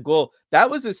 Gets the goal.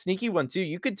 That was a sneaky one too.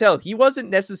 You could tell he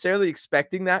wasn't necessarily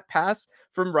expecting that pass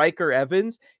from Riker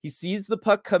Evans. He sees the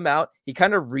puck come out. He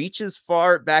kind of reaches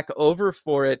far back over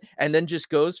for it and then just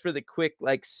goes for the quick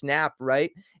snap,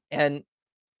 right? And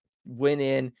went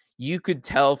in. You could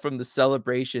tell from the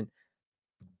celebration.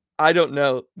 I don't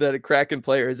know that a Kraken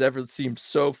player has ever seemed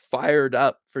so fired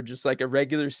up for just a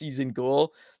regular season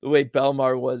goal the way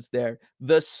Belmar was there.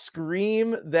 The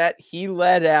scream that he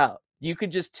let out, you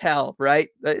could just tell, right?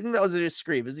 It wasn't a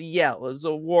scream, it was a yell, it was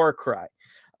a war cry.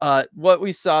 What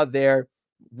we saw there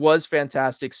was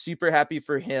fantastic. Super happy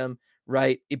for him,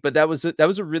 right? But that was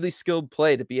a really skilled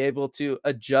play to be able to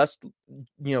adjust,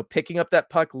 picking up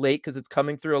that puck late because it's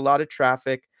coming through a lot of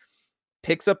traffic.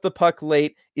 Picks up the puck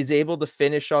late, is able to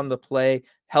finish on the play,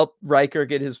 help Riker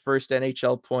get his first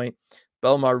NHL point.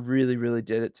 Belmar really, really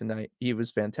did it tonight. He was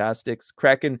fantastic.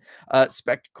 Kraken,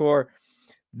 Spectacor,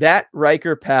 that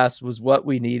Riker pass was what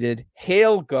we needed.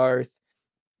 Hail Garth.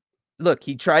 Look,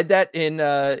 he tried that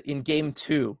in game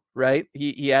 2, right?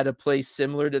 He had a play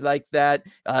similar to that.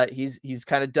 He's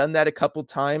kind of done that a couple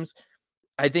times.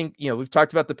 I think, we've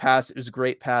talked about the pass. It was a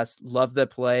great pass. Love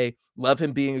that play. Love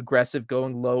him being aggressive,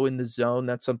 going low in the zone.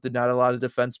 That's something not a lot of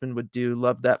defensemen would do.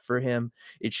 Love that for him.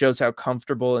 It shows how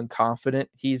comfortable and confident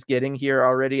he's getting here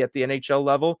already at the NHL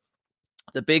level.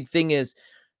 The big thing is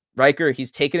Riker,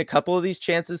 he's taken a couple of these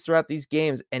chances throughout these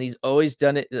games, and he's always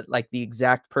done it at the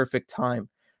exact perfect time,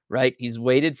 right? He's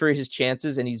waited for his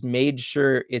chances and he's made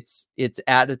sure it's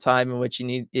at a time in which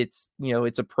it's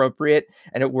appropriate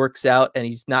and it works out and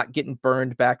he's not getting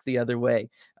burned back the other way.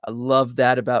 I love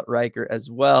that about Riker as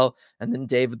well. And then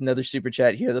Dave with another super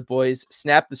chat here. The boys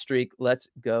snap the streak. Let's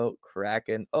go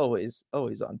Kraken. Always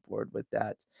on board with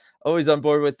that. Always on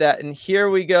board with that. And here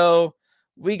we go.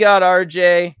 We got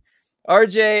RJ.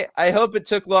 RJ, I hope it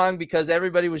took long because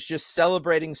everybody was just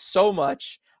celebrating so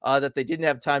much that they didn't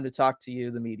have time to talk to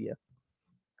you, the media.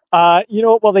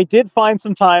 Well, they did find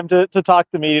some time to talk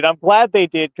to me, and I'm glad they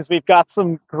did because we've got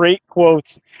some great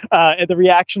quotes and the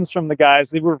reactions from the guys.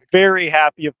 They were very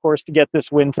happy, of course, to get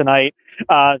this win tonight.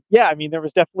 There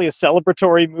was definitely a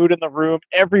celebratory mood in the room.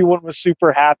 Everyone was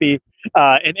super happy,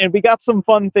 and we got some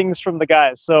fun things from the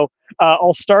guys. So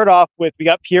I'll start off with, we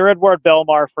got Pierre-Edouard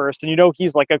Bellemare first, and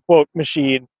he's like a quote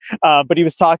machine. But he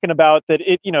was talking about that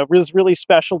it was really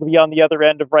special to be on the other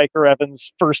end of Riker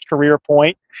Evans' first career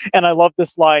point. And I love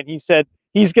this line. He said,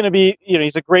 he's going to be,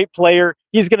 he's a great player.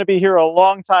 He's going to be here a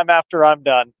long time after I'm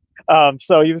done.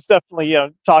 So he was definitely,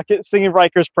 singing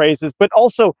Riker's praises. But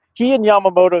also, he and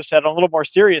Yamamoto said, on a little more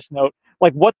serious note,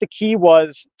 like what the key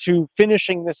was to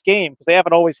finishing this game, because they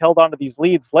haven't always held on to these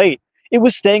leads late. It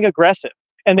was staying aggressive.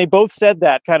 And they both said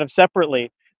that kind of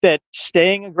separately, that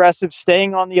staying aggressive,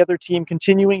 staying on the other team,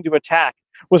 continuing to attack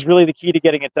was really the key to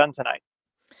getting it done tonight.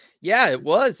 Yeah, it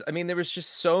was. I mean, there was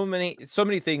just so many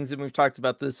things, and we've talked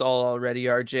about this all already,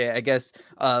 RJ. I guess,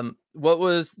 what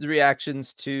was the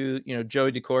reactions to,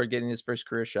 Joey Daccord getting his first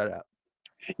career shutout?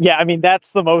 Yeah, I mean,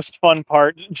 that's the most fun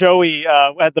part. Joey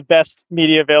had the best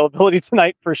media availability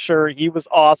tonight for sure. He was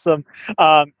awesome. He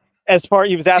was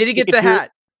asking, did he get the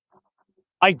hat?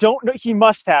 I don't know. He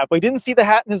must have. We didn't see the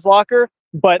hat in his locker,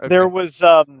 but Okay. there was.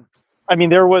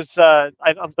 There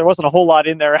wasn't a whole lot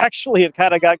in there. Actually, it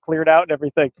kind of got cleared out and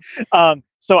everything.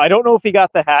 So I don't know if he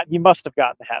got the hat. He must have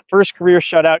gotten the hat. First career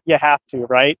shutout, you have to,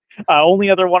 right? Only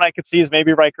other one I could see is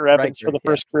maybe Riker Evans for the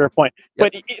first career point.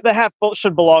 Yep. But the hat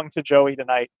should belong to Joey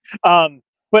tonight.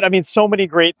 But I mean, so many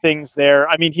great things there.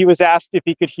 I mean, he was asked if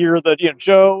he could hear the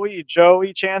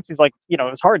Joey chants. He's like, it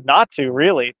was hard not to,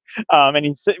 really. And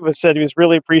he said he was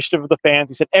really appreciative of the fans.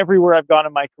 He said, everywhere I've gone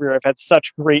in my career, I've had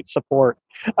such great support,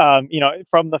 from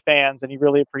the fans, and he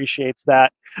really appreciates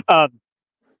that.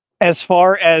 As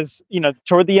far as,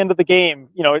 toward the end of the game,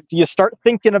 do you start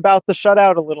thinking about the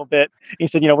shutout a little bit? He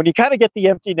said, when you kind of get the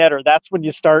empty netter, that's when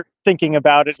you start thinking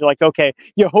about it. You're like, okay,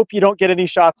 you hope you don't get any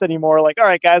shots anymore. Like, all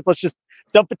right, guys, let's just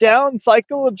dump it down,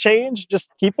 cycle and change,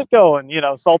 just keep it going,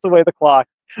 salt away the clock.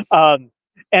 And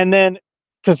then,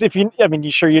 because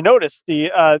you noticed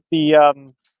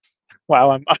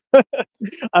wow,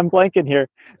 I'm blanking here.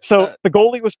 So the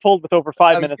goalie was pulled with over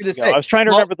 5 minutes to go. I was trying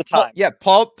to remember the time.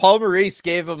 Paul Maurice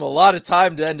gave him a lot of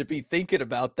time then to be thinking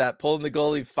about that, pulling the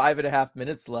goalie 5.5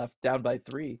 minutes left, down by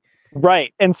 3.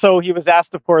 Right. And so he was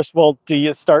asked, of course, well, do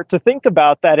you start to think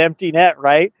about that empty net,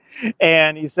 right?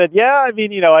 And he said, yeah,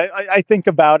 I think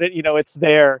about it, it's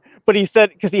there. But he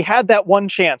said, because he had that one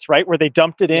chance, right, where they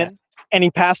dumped it in and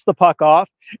he passed the puck off.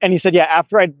 And he said, yeah,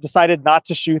 after I decided not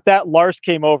to shoot that, Lars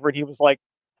came over and he was like,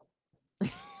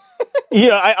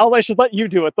 I should let you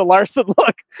do it, the Larson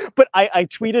look. But I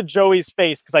tweeted Joey's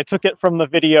face because I took it from the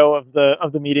video of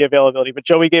the media availability. But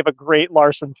Joey gave a great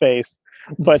Larson face.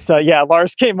 But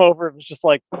Lars came over and was just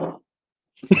like, what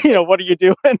are you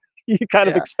doing? You kind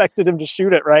of expected him to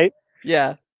shoot it, right?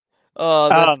 Yeah.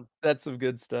 Oh, that's some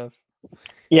good stuff.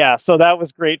 Yeah, so that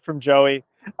was great from Joey.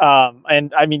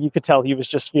 And I mean, you could tell he was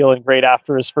just feeling great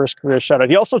after his first career shutout.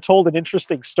 He also told an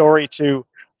interesting story too.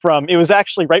 It was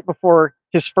actually right before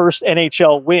his first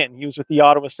NHL win. He was with the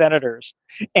Ottawa Senators,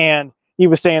 and he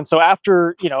was saying, so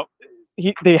after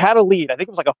they had a lead. I think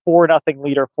it was like a 4-0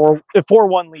 lead or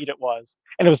 4-1 lead it was,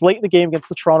 and it was late in the game against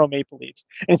the Toronto Maple Leafs.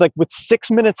 And he's like, with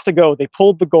 6 minutes to go, they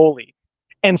pulled the goalie,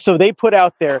 and so they put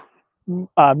out there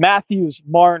Matthews,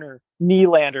 Marner,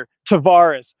 Nylander,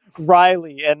 Tavares,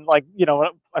 Riley, and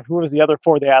who was the other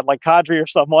 4 they had, like Kadri or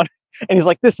someone. And he's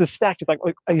like, this is stacked.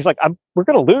 He's like, we're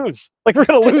gonna lose. We're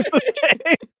gonna lose this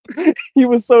game. He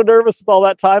was so nervous with all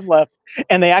that time left,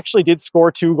 and they actually did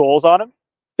score 2 goals on him.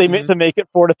 They made to make it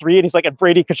 4-3, and he's like, and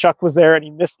Brady Tkachuk was there, and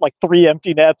he missed like 3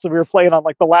 empty nets, and we were playing on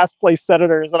like the last place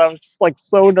Senators, and I was just like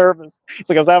so nervous. He's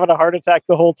like, I was having a heart attack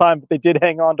the whole time, but they did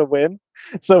hang on to win.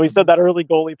 So he said that early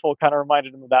goalie pull kind of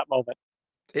reminded him of that moment.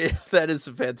 Yeah, that is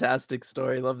a fantastic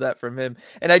story. Love that from him.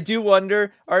 And I do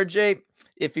wonder, RJ,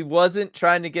 if he wasn't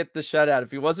trying to get the shutout,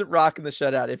 if he wasn't rocking the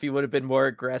shutout, if he would have been more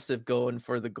aggressive going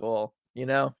for the goal, he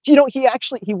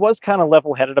was kind of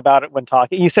level-headed about it when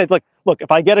talking. He said, like, look, if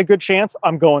I get a good chance,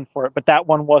 I'm going for it. But that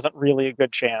one wasn't really a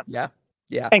good chance. Yeah.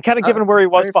 Yeah. And kind of given where he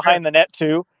was behind the net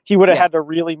too, he would have had to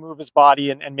really move his body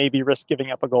and maybe risk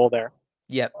giving up a goal there.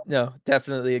 Yep. No,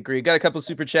 definitely agree. Got a couple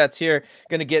super chats here.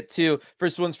 Going to get to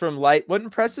first one's from Light. What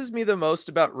impresses me the most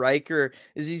about Riker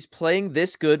is he's playing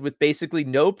this good with basically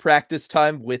no practice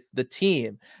time with the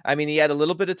team. I mean, he had a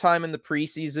little bit of time in the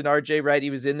preseason, RJ, right? He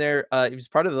was in there. He was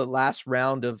part of the last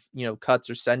round of, cuts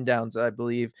or send downs, I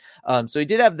believe. So he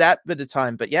did have that bit of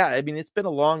time, but yeah, I mean, it's been a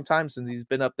long time since he's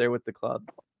been up there with the club.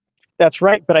 That's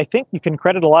right, but I think you can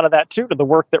credit a lot of that too to the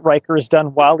work that Riker has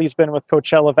done while he's been with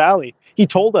Coachella Valley. He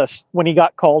told us when he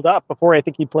got called up, before I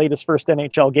think he played his first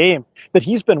NHL game, that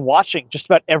he's been watching just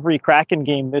about every Kraken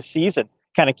game this season,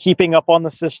 kind of keeping up on the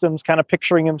systems, kind of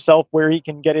picturing himself where he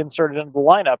can get inserted into the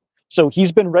lineup. So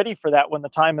he's been ready for that when the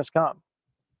time has come.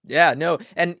 Yeah, no,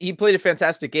 and he played a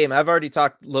fantastic game. I've already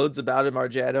talked loads about him,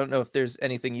 RJ. I don't know if there's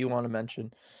anything you want to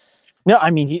mention. No,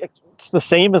 I mean, it's the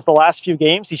same as the last few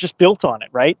games. He's just built on it,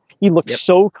 right? He looks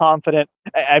so confident.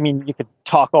 I mean, you could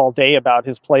talk all day about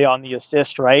his play on the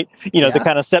assist, right? The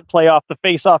kind of set play off the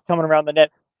face-off coming around the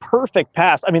net. Perfect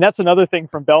pass. I mean, that's another thing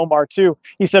from Belmar, too.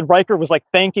 He said Riker was like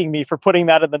thanking me for putting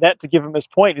that in the net to give him his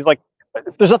point. He's like,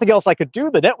 there's nothing else I could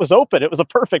do. The net was open. It was a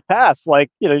perfect pass.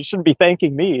 Like, you shouldn't be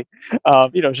thanking me.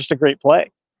 It's just a great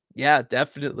play. Yeah,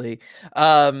 definitely.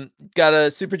 Got a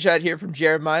super chat here from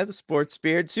Jeremiah, the sports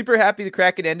beard. Super happy the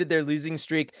Kraken ended their losing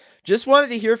streak. Just wanted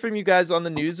to hear from you guys on the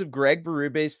news of Greg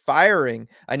Berube's firing.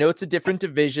 I know it's a different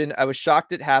division. I was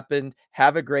shocked it happened.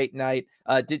 Have a great night.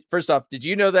 First off, did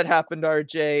you know that happened,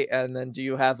 RJ? And then do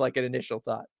you have like an initial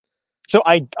thought? So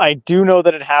I do know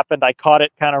that it happened. I caught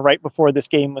it kind of right before this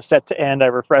game was set to end. I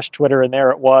refreshed Twitter and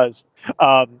there it was.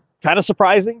 Kind of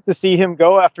surprising to see him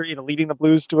go after leading the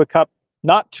Blues to a cup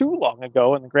not too long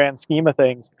ago in the grand scheme of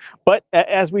things. But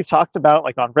as we've talked about,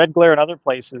 like on Red Glare and other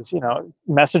places,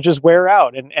 messages wear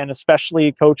out, and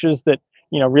especially coaches that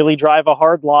really drive a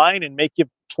hard line and make you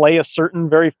play a certain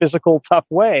very physical, tough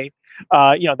way.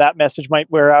 That message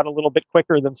might wear out a little bit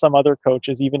quicker than some other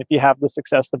coaches, even if you have the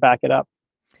success to back it up.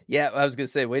 Yeah, I was gonna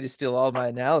say, way to steal all my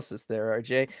analysis there,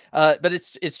 RJ. But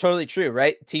it's totally true,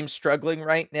 right? Team's struggling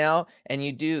right now,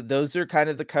 and those are kind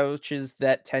of the coaches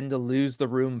that tend to lose the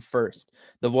room first.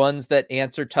 The ones that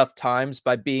answer tough times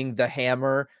by being the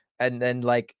hammer and then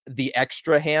like the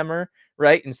extra hammer,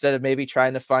 right? Instead of maybe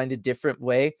trying to find a different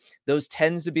way. Those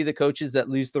tends to be the coaches that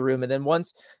lose the room. And then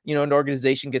once, an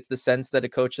organization gets the sense that a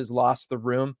coach has lost the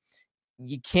room,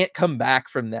 you can't come back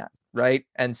from that. Right.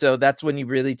 And so that's when you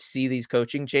really see these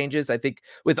coaching changes. I think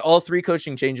with all three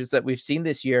coaching changes that we've seen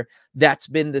this year, that's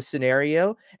been the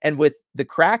scenario. And with the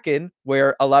Kraken,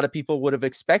 where a lot of people would have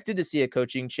expected to see a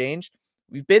coaching change,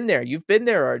 we've been there. You've been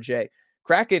there, RJ.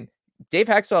 Kraken, Dave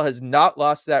Haxtell has not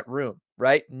lost that room,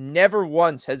 right? Never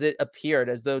once has it appeared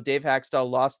as though Dave Haxtell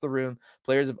lost the room.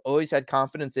 Players have always had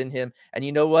confidence in him. And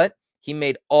you know what? He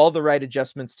made all the right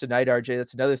adjustments tonight, RJ.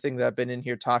 That's another thing that I've been in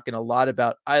here talking a lot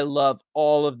about. I love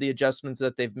all of the adjustments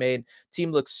that they've made.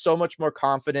 Team looks so much more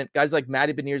confident. Guys like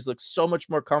Matty Beniers look so much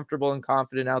more comfortable and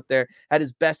confident out there. Had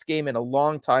his best game in a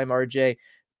long time, RJ.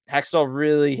 Haxtell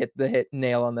really hit the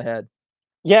nail on the head.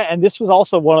 Yeah, and this was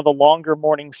also one of the longer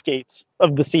morning skates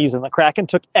of the season. The Kraken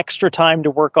took extra time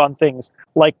to work on things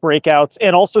like breakouts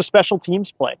and also special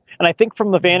teams play. And I think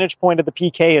from the vantage point of the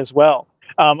PK as well,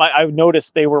 I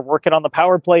noticed they were working on the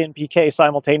power play and PK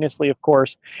simultaneously, of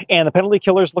course, and the penalty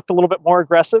killers looked a little bit more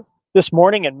aggressive this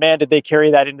morning, and man, did they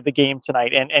carry that into the game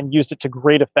tonight and used it to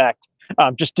great effect,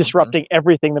 just disrupting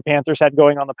everything the Panthers had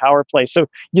going on the power play. So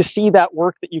you see that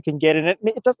work that you can get in it.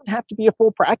 It doesn't have to be a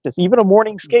full practice, even a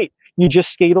morning skate. You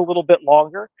just skate a little bit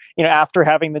longer, after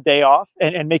having the day off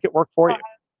and make it work for you.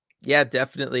 Yeah,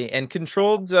 definitely. And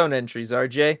controlled zone entries,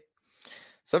 RJ.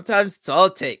 Sometimes it's all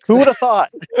it takes. Who would have thought?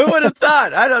 Who would have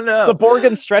thought? I don't know. The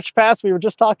Borgen stretch pass, we were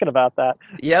just talking about that.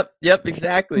 Yep,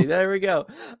 exactly. There we go.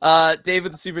 Dave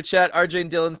with the super chat. RJ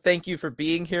and Dylan, thank you for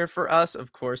being here for us.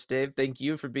 Of course, Dave, thank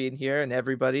you for being here and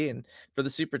everybody and for the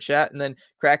super chat. And then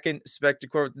Kraken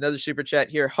Spectacor with another super chat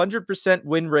here. 100%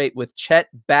 win rate with Chet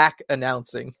back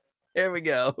announcing. There we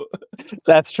go.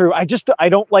 That's true. I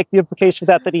don't like the implication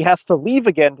of that he has to leave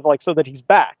again, so that he's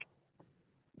back.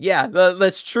 Yeah,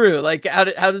 that's true. Like, how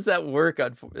does that work?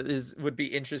 Would be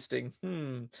interesting.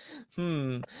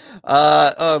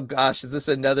 Oh gosh, is this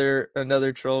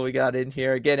another troll we got in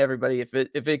here again? Everybody, if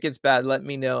it gets bad, let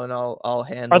me know and I'll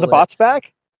handle it. Are the bots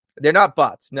back? They're not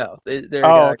bots. No, they're.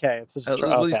 Okay. It's just,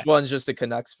 at least one's just a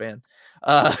Canucks fan.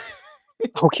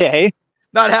 Okay.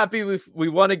 Not happy we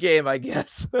won a game, I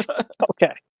guess.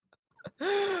 Okay.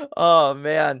 Oh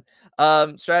man.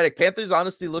 Stratic, Panthers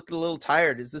honestly look a little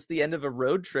tired. Is this the end of a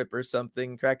road trip or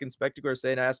something? Kraken Spectacor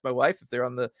saying, I asked my wife if they're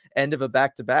on the end of a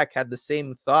back-to-back, had the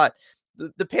same thought.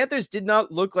 The Panthers did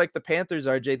not look like the Panthers,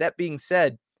 RJ. That being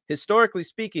said, historically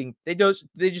speaking, they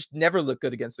just never look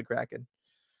good against the Kraken.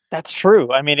 That's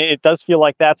true. I mean, it does feel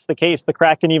like that's the case. The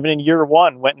Kraken, even in year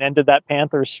one, went and ended that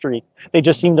Panthers streak. They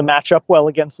just seem to match up well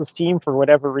against this team for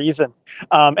whatever reason.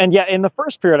 And yeah, in the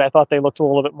first period, I thought they looked a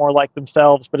little bit more like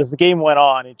themselves. But as the game went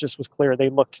on, it just was clear they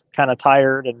looked kind of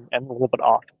tired and a little bit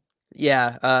off.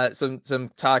 Yeah, some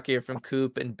talk here from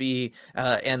Coop and B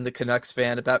and the Canucks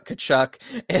fan about Tkachuk,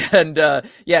 and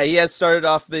yeah, he has started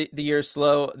off the year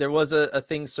slow. There was a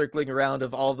thing circling around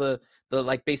of all the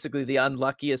like basically the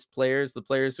unluckiest players, the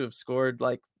players who have scored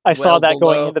like I saw well that going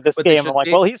below into this what they game. I'm should like,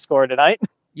 be. well, he scored tonight.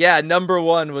 Yeah, number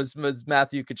one was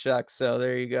Matthew Tkachuk. So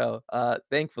there you go.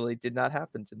 Thankfully, did not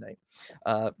happen tonight.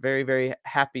 Very, very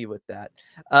happy with that.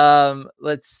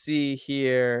 Let's see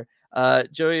here.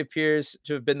 Joey appears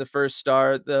to have been the first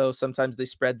star, though sometimes they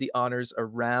spread the honors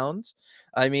around.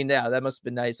 I mean, yeah, that must have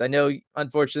been nice. I know,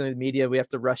 unfortunately, the media, we have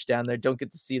to rush down there. Don't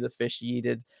get to see the fish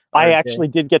yeeted. I actually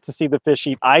did get to see the fish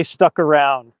eat. I stuck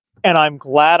around, and I'm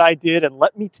glad I did. And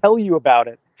let me tell you about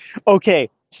it. Okay,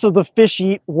 so the fish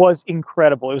eat was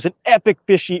incredible. It was an epic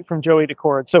fish eat from Joey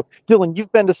Decord. So, Dylan,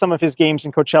 you've been to some of his games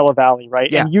in Coachella Valley,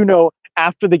 right? Yeah. And you know,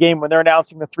 after the game, when they're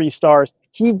announcing the 3 stars,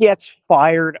 he gets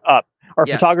fired up. Our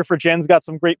photographer Jen's got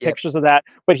some great pictures of that,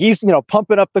 but he's,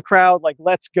 pumping up the crowd like,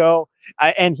 let's go.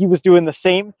 And he was doing the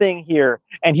same thing here.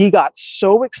 And he got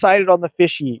so excited on the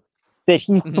fish eat that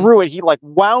he threw it. He like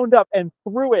wound up and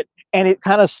threw it, and it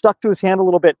kind of stuck to his hand a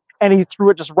little bit, and he threw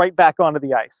it just right back onto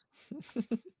the ice.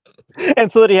 And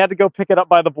so that he had to go pick it up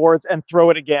by the boards and throw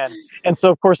it again. And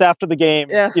so, of course, after the game,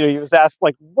 he was asked,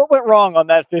 like, what went wrong on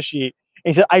that fish eat?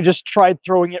 And he said, I just tried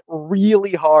throwing it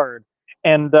really hard,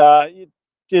 and it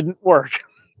didn't work.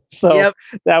 So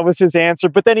that was his answer.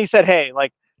 But then he said, hey,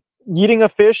 like, eating a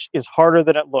fish is harder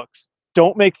than it looks.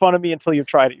 Don't make fun of me until you've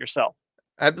tried it yourself.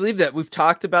 I believe that we've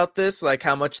talked about this, like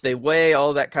how much they weigh,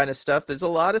 all that kind of stuff. There's a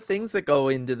lot of things that go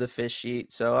into the fish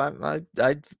eat, so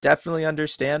I definitely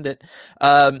understand it.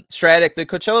 Stratic, the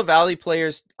Coachella Valley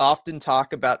players often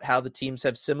talk about how the teams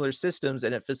have similar systems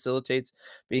and it facilitates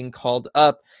being called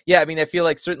up. Yeah, I mean, I feel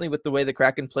like certainly with the way the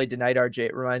Kraken played tonight, RJ,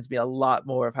 it reminds me a lot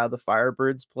more of how the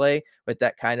Firebirds play with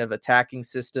that kind of attacking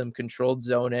system, controlled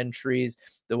zone entries,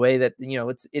 the way that,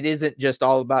 it isn't just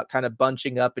all about kind of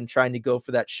bunching up and trying to go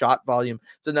for that shot volume.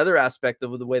 It's another aspect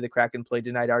of the way the Kraken played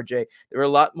tonight, RJ. They were a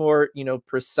lot more,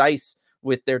 precise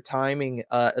with their timing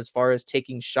as far as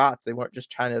taking shots. They weren't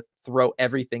just trying to throw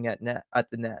everything at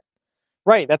the net.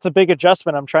 Right. That's a big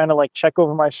adjustment. I'm trying to like check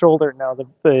over my shoulder now.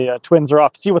 The Twins are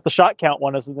off to see what the shot count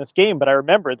one is in this game. But I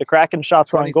remember the Kraken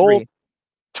shots on goal,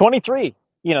 23.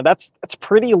 That's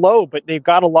pretty low, but they've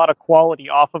got a lot of quality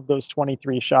off of those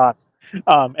 23 shots.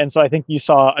 And so I think you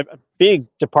saw a big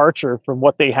departure from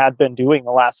what they had been doing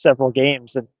the last several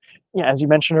games. And as you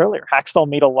mentioned earlier, Hackstall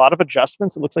made a lot of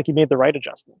adjustments. It looks like he made the right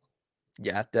adjustments.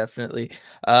 Yeah, definitely.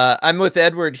 I'm with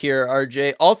Edward here,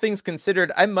 RJ. All things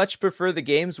considered, I much prefer the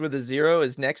games where the 0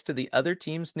 is next to the other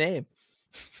team's name.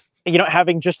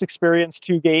 Having just experienced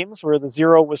 2 games where the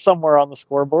 0 was somewhere on the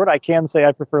scoreboard, I can say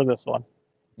I prefer this one.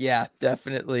 Yeah,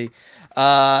 definitely.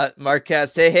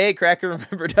 Marquez, hey, Kraken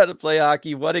remembered how to play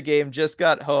hockey. What a game. Just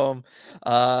got home.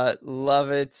 Love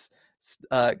it.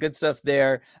 Good stuff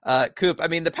there. Coop, I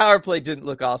mean, the power play didn't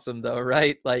look awesome, though,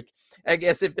 right? Like, I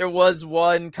guess if there was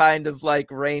one kind of like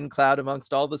rain cloud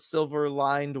amongst all the silver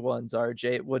lined ones,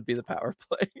 RJ, it would be the power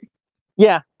play.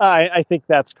 Yeah, I think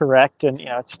that's correct. And,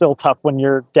 it's still tough when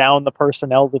you're down the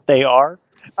personnel that they are.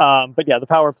 But yeah, the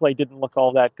power play didn't look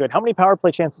all that good. How many power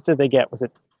play chances did they get? Was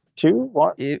it 2?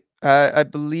 1? I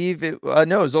believe it.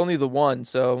 No, it was only the one.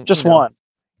 So just one.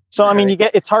 So I mean,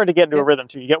 right. it's hard to get into a rhythm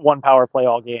too. You get one power play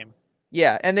all game.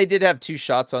 Yeah, and they did have 2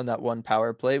 shots on that one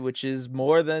power play, which is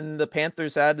more than the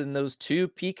Panthers had in those 2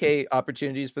 PK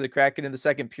opportunities for the Kraken in the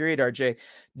second period, RJ.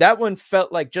 That one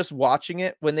felt like, just watching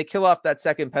it, when they kill off that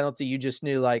second penalty, you just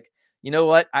knew, like, you know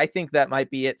what? I think that might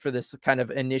be it for this kind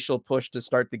of initial push to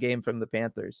start the game from the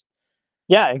Panthers.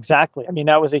 Yeah, exactly. I mean,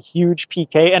 that was a huge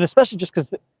PK, and especially just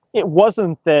because it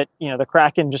wasn't that, the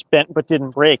Kraken just bent but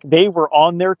didn't break. They were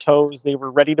on their toes. They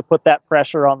were ready to put that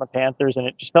pressure on the Panthers, and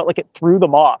it just felt like it threw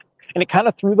them off. And it kind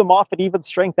of threw them off at even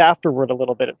strength afterward a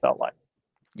little bit, it felt like.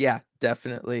 Yeah,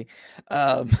 definitely.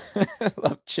 Love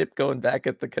Chip going back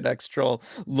at the Canucks troll.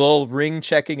 Lol, ring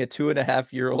checking a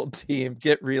 2.5-year-old team.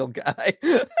 Get real, guy.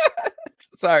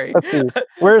 Sorry. Let's see.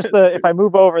 If I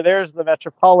move over, there's the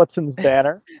Metropolitans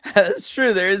banner. That's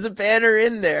true. There is a banner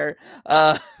in there.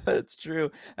 That's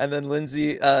true. And then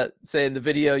Lindsay saying the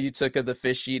video you took of the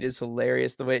fish sheet is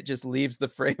hilarious. The way it just leaves the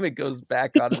frame and goes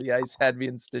back onto the ice had me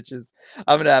in stitches.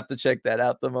 I'm going to have to check that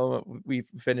out the moment we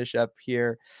finish up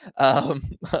here.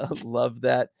 Love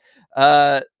that.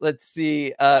 Let's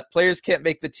see. Players can't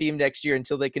make the team next year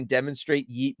until they can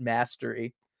demonstrate yeet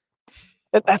mastery.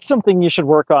 That's something you should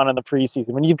work on in the preseason.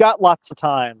 When you've got lots of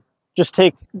time, just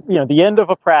take, the end of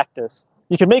a practice.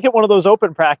 You can make it one of those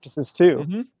open practices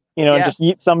too, and just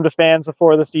yeet some to fans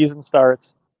before the season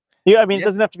starts. It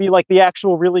doesn't have to be like the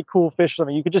actual really cool fish.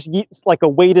 You could just yeet like a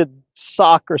weighted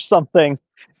sock or something,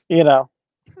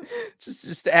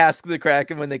 Just ask the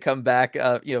Kraken when they come back,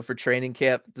 for training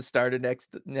camp at the start of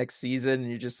next season, and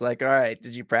you're just like, all right,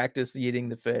 did you practice eating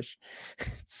the fish?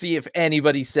 See if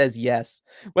anybody says yes,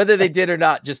 whether they did or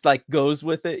not. Just like goes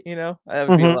with it, that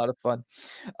would be a lot of fun.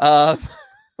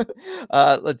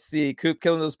 Let's see. Coop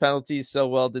killing those penalties so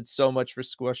well, did so much for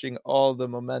squashing all the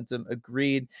momentum.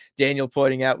 Agreed. Daniel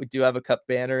pointing out we do have a cup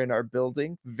banner in our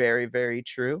building. Very, very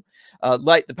true.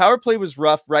 The power play was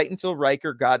rough right until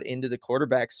Riker got into the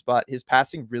quarterback spot. His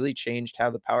passing really changed how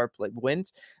the power play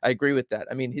went. I agree with that.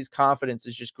 I mean, his confidence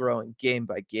is just growing game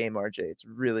by game, RJ. It's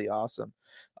really awesome.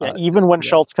 Yeah, even when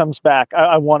Schultz comes back,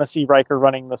 I want to see Riker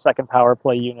running the second power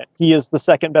play unit. He is the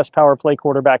second best power play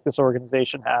quarterback this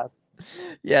organization has.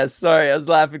 Yeah, sorry, I was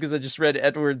laughing because I just read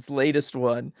Edward's latest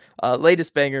one,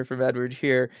 latest banger from Edward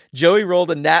here. Joey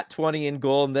rolled a nat 20 in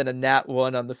goal and then a nat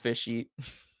 1 on the fish sheet.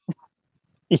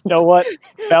 You know what?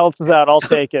 Balances out. I'll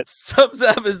take it. Sums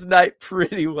up his night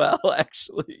pretty well,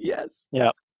 actually. Yes.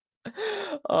 Yeah.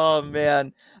 Oh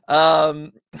man.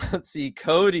 Let's see.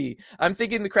 Cody. I'm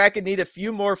thinking the Kraken need a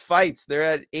few more fights. They're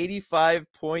at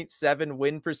 85.7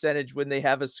 win percentage when they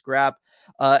have a scrap.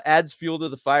 Adds fuel to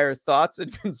the fire. Thoughts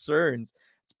and concerns.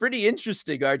 It's pretty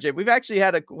interesting, RJ. We've actually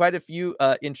had quite a few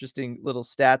interesting little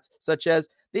stats, such as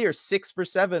they are 6 for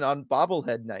 7 on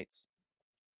bobblehead nights.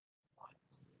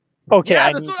 Okay,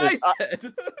 yeah, that's what I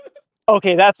said.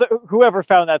 Okay, that's whoever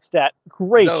found that stat.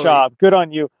 Great job. Good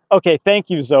on you. Okay, thank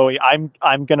you, Zoe. I'm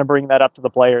going to bring that up to the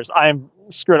players. I'm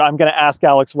screwed. I'm going to ask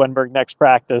Alex Wenberg next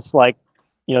practice. They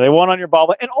won on your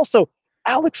bobble. And also,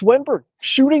 Alex Wenberg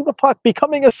shooting the puck,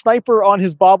 becoming a sniper on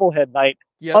his bobblehead night.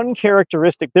 Yep.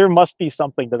 Uncharacteristic. There must be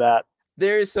something to that.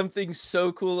 There is something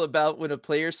so cool about when a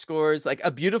player scores like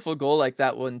a beautiful goal like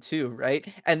that one too, right?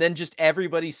 And then just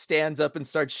everybody stands up and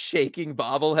starts shaking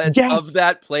bobbleheads of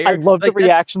that player. I love the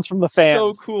reactions from the fans.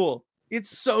 So cool.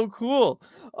 It's so cool.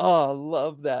 Oh,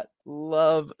 love that.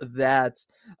 Love that.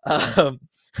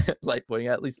 Like pointing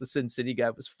out, at least the Sin City guy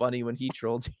was funny when he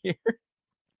trolled here.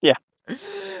 Yeah.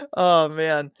 Oh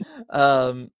man.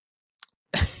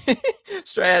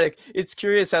 Stratic. It's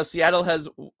curious how Seattle has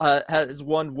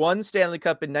won one Stanley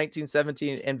Cup in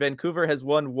 1917 and Vancouver has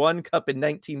won one cup in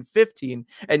 1915,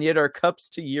 and yet our cups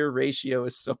to year ratio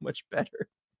is so much better.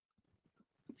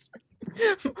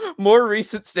 More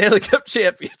recent Stanley Cup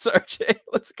champions, RJ.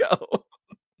 Let's go.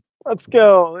 Let's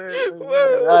go.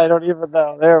 I don't even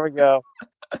know. There we go.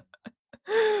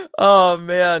 Oh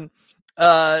man.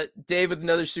 Dave with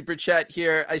another super chat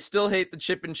here. I still hate the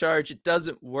chip in charge. It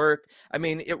doesn't work. I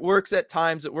mean, it works at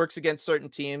times. It works against certain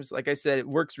teams. Like I said, it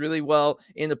works really well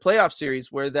in the playoff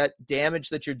series where that damage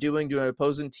that you're doing to an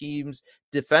opposing team's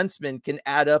defenseman can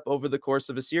add up over the course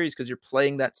of a series because you're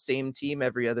playing that same team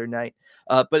every other night.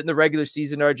 But in the regular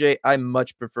season, RJ, I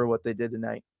much prefer what they did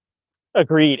tonight.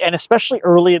 Agreed. And especially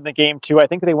early in the game, too. I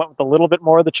think they went with a little bit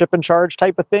more of the chip in charge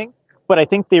type of thing. But I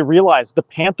think they realized the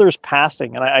Panthers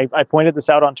passing, and I pointed this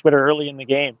out on Twitter early in the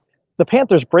game. The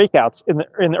Panthers breakouts in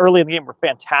the early in the game were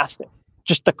fantastic.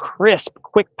 Just the crisp,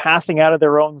 quick passing out of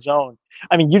their own zone.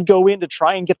 I mean, you'd go in to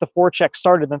try and get the forecheck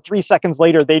started, then 3 seconds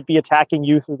later they'd be attacking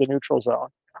you through the neutral zone.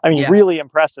 I mean, really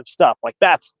impressive stuff.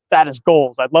 That is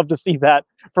goals. I'd love to see that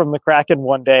from the Kraken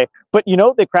one day. But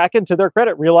the Kraken, to their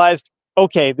credit, realized,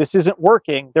 okay, this isn't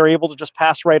working. They're able to just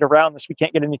pass right around this. We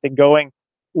can't get anything going.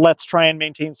 Let's try and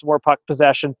maintain some more puck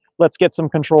possession. Let's get some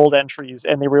controlled entries.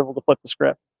 And they were able to flip the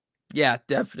script. Yeah,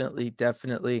 definitely.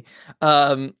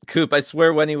 Coop, I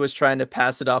swear when he was trying to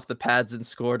pass it off the pads and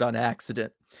scored on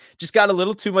accident. Just got a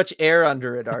little too much air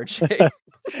under it, RJ.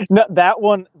 No, that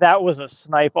was a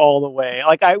snipe all the way.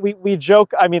 We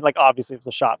joke, obviously it was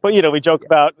a shot, but we joke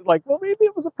about well, maybe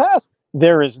it was a pass.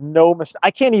 There is no mistake.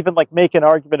 I can't even make an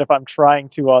argument if I'm trying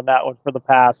to on that one for the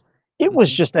pass. It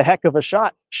was just a heck of a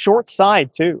shot. Short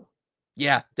side, too.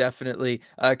 Yeah, definitely.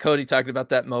 Cody talked about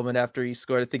that moment after he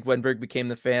scored. I think Wenberg became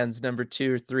the fans' number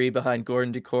 2 or 3 behind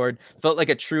Gordon Decord. Felt like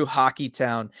a true hockey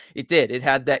town. It did. It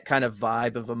had that kind of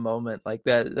vibe of a moment like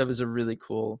that. That was a really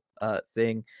cool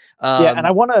thing. Yeah, and Um,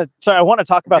 I want to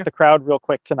talk about yeah, the crowd real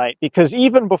quick tonight because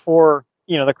even before,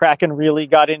 the Kraken really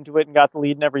got into it and got the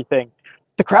lead and everything,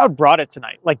 the crowd brought it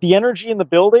tonight. Like the energy in the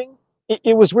building,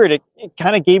 it was weird. It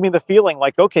kind of gave me the feeling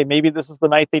like, okay, maybe this is the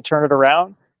night they turn it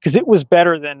around because it was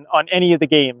better than on any of the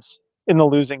games in the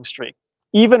losing streak.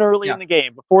 Even early yeah. in the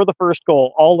game, before the first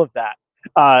goal, all of that.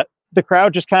 Uh, the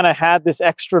crowd just kind of had this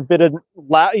extra bit of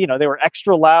loud, they were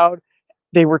extra loud.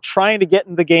 They were trying to get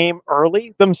in the game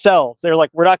early themselves. They're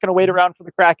like, we're not going to wait Mhm. around for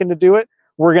the Kraken to do it.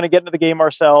 We're going to get into the game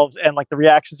ourselves. And like the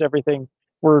reactions, everything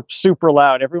were super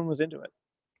loud. Everyone was into it.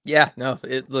 Yeah, no,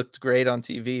 it looked great on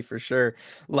TV for sure.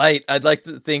 Light, I'd like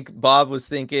to think Bob was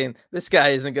thinking, this guy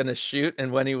isn't going to shoot.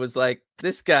 And when he was like,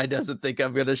 this guy doesn't think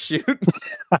I'm going to shoot.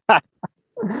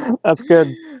 That's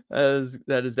good.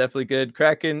 That is definitely good.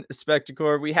 Kraken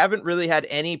Spectacor. We haven't really had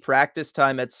any practice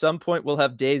time. At some point, we'll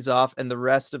have days off, and the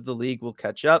rest of the league will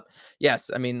catch up.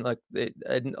 Yes, I mean, look,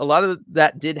 and a lot of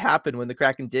that did happen when the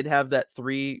Kraken did have that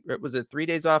was it 3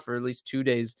 days off, or at least 2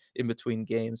 days in between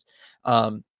games.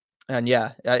 And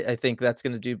yeah, I think that's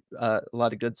going to do a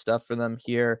lot of good stuff for them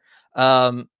here.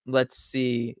 Let's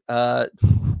see.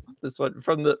 This one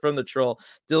from the troll.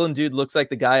 Dylan Dude looks like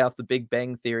the guy off the Big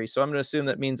Bang Theory. So I'm going to assume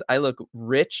that means I look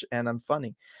rich and I'm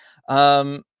funny.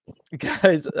 Um,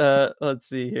 guys, let's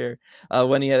see here.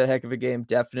 When he had a heck of a game,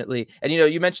 definitely. And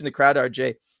you mentioned the crowd,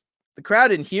 RJ. The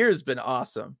crowd in here has been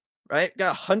awesome, right? Got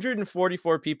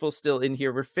 144 people still in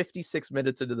here. We're 56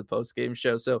 minutes into the post game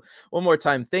show. So one more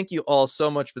time, thank you all so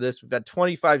much for this. We've got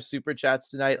 25 super chats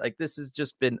tonight. Like this has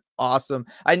just been awesome.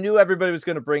 I knew everybody was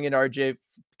going to bring in RJ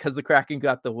because the Kraken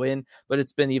got the win, but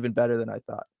it's been even better than I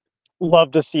thought.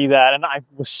 Love to see that. And I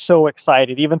was so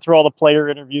excited, even through all the player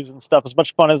interviews and stuff, as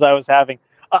much fun as I was having.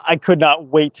 I could not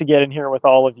wait to get in here with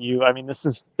all of you. I mean, this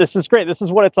is great. This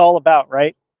is what it's all about,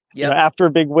 right? Yep. After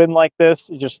a big win like this,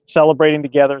 you're just celebrating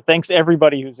together. Thanks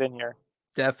everybody who's in here.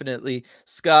 Definitely.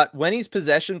 Scott, Wenny's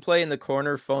possession play in the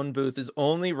corner phone booth is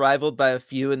only rivaled by a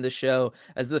few in the show.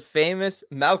 As the famous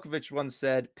Malkovich once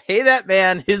said, pay that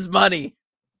man his money.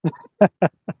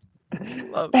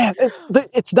 Love. Man,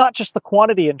 it's not just the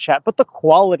quantity in chat, but the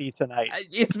quality tonight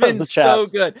It's of been the so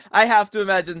chats. good. I have to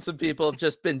imagine some people have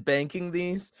just been banking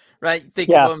these, right? Think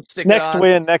of Yeah. them sticking Next on.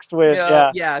 win, next win.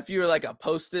 Yeah. Yeah, if you were like a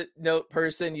post-it note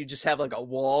person, you just have like a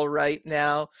wall right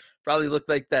now. Probably look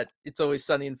like that It's Always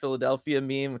Sunny in Philadelphia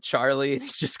meme with Charlie, and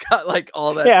he's just got like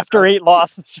all that Yeah, after stuff. 8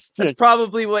 losses, it's just That's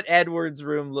probably what Edward's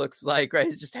room looks like, right?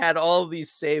 He's just had all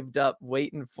these saved up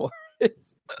waiting for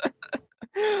it.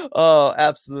 Oh,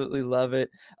 absolutely love it.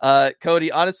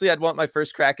 Cody, honestly, I'd want my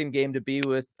first Kraken game to be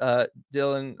with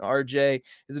Dylan, RJ.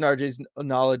 Isn't RJ's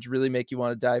knowledge really make you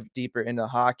want to dive deeper into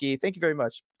hockey? Thank you very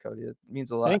much, Cody. It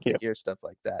means a lot thank to you. hear stuff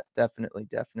like that. Definitely,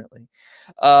 definitely.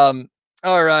 Um,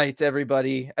 all right,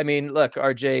 everybody. I mean, look,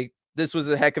 RJ, this was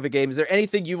a heck of a game. Is there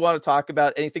anything you want to talk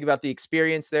about? Anything about the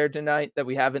experience there tonight that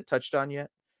we haven't touched on yet?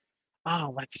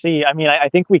 Oh, let's see. I mean, I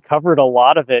think we covered a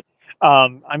lot of it.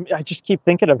 I just keep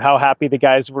thinking of how happy the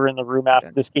guys were in the room after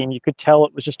Yeah. this game. You could tell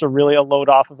it was just a load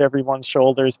off of everyone's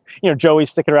shoulders.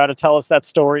 Joey's sticking around to tell us that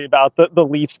story about the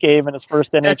Leafs game and his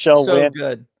first That's NHL so win.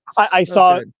 good. I So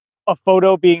saw good. a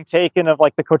photo being taken of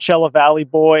like the Coachella Valley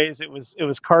boys. It was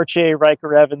Cartier,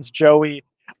 Riker Evans, Joey,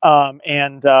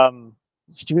 and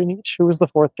Steven Each, who was the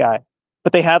fourth guy.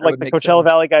 But they had That like would the make Coachella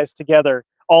sense. Valley guys together,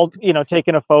 all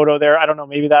taking a photo there. I don't know,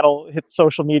 maybe that'll hit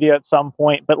social media at some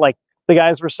point. But like the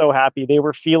guys were so happy, they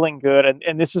were feeling good,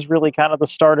 and this is really kind of the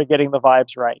start of getting the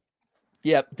vibes right.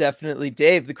 Yep, definitely.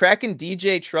 Dave, the Kraken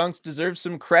DJ Trunks deserves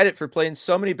some credit for playing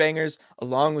so many bangers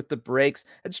along with the breaks.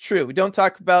 That's true. We don't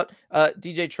talk about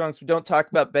DJ Trunks. We don't talk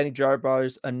about Benny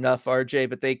Jarbars enough, RJ,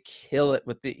 but they kill it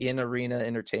with the in-arena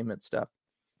entertainment stuff.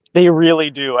 They really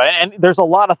do. And there's a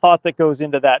lot of thought that goes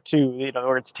into that too,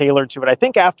 where it's tailored to it. I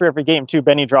think after every game too,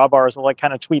 Benny Drawbars will like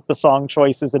kind of tweet the song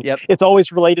choices, and Yep. it's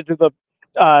always related to the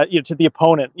to the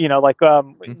opponent, like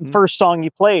Mm-hmm. first song you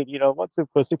played, what's it,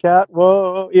 Pussycat?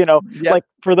 Whoa, Yep. like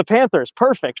for the Panthers,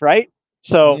 perfect, right?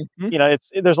 So,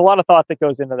 Mm-hmm. There's a lot of thought that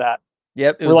goes into that.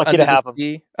 Yep. It We're was lucky to have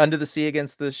them. Under the sea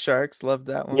against the Sharks. Loved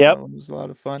that one. That Yep. one was a lot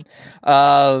of fun.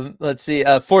 Let's see.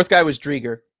 Fourth guy was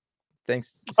Drieger.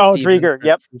 Thanks, Oh, Steven, Drieger. for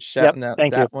Yep. Yep. shouting out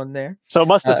Thank you. that one there. So it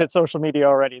must have Uh, hit social media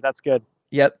already. That's good.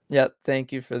 Yep.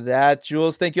 Thank you for that.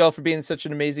 Jules, thank you all for being such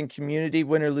an amazing community.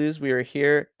 Win or lose, we are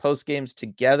here post games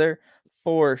together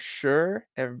for sure.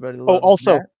 Everybody Oh, loves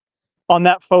also, that. on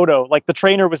that photo, like the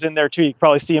trainer was in there too. You can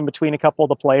probably see him between a couple of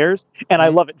the players. And I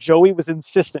Mhm. love it. Joey was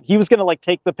insistent. He was going to like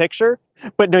take the picture,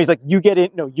 but no, he's like, you get in.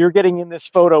 No, you're getting in this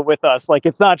photo with us. Like,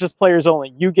 it's not just players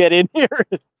only. You get in here.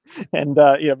 And,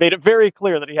 made it very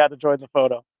clear that he had to join the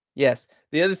photo. Yes.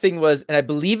 The other thing was, and I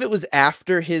believe it was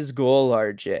after his goal,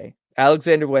 RJ,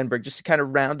 Alexander Wenberg, just to kind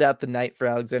of round out the night for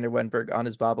Alexander Wenberg on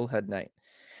his bobblehead night.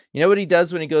 You know what he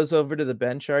does when he goes over to the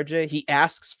bench, RJ? He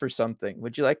asks for something.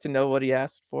 Would you like to know what he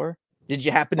asked for? Did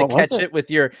you happen to What was catch it? it with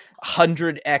your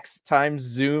 100x times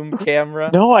zoom camera?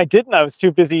 No, I didn't. I was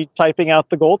too busy typing out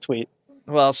the goal tweet.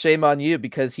 Well, shame on you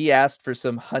because he asked for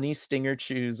some honey stinger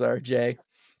chews, RJ.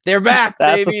 They're back,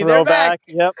 That's a baby. They're back.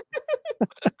 throwback.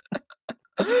 Yep.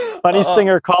 Honey Oh,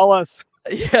 Stinger, call us.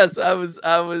 yes, I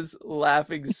was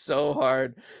laughing so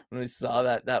hard when I saw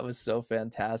that. That was so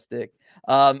fantastic.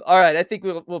 All right, I think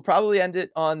we'll probably end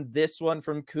it on this one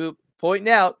from Coop,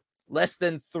 pointing out less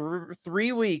than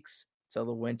 3 weeks till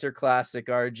the Winter Classic,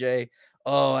 RJ.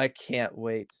 Oh, I can't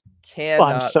wait. Oh,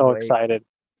 I'm Cannot so wait. excited.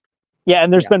 Yeah,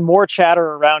 and there's Yeah. been more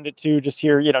chatter around it too. Just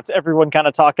here, it's everyone kind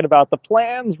of talking about the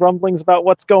plans, rumblings about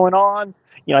what's going on.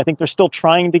 I think they're still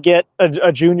trying to get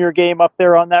a junior game up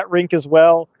there on that rink as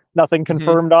well. Nothing Mhm.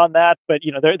 confirmed on that, but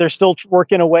they're still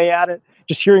working away at it.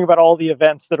 Just hearing about all the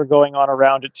events that are going on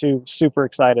around it too. Super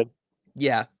excited.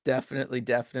 Yeah, definitely,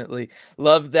 definitely.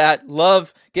 Love that.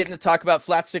 Love getting to talk about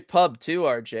Flatstick Pub too,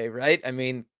 RJ, right? I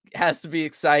mean, it has to be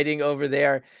exciting over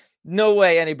there. No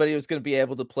way anybody was going to be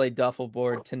able to play duffel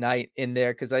board tonight in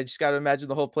there because I just got to imagine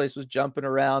the whole place was jumping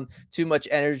around. Too much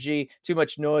energy, too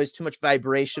much noise, too much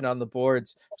vibration on the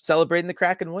boards, celebrating the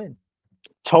Kraken win.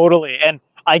 Totally. And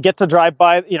I get to drive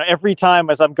by, every time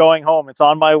as I'm going home, it's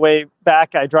on my way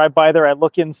back. I drive by there. I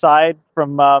look inside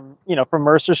from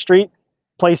Mercer Street.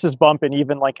 Place is bumping,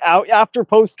 even like out after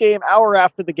post game, hour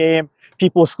after the game.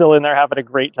 People are still in there having a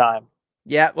great time.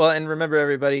 Yeah, well, and remember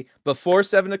everybody, before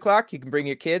 7 o'clock, you can bring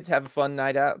your kids, have a fun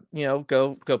night out,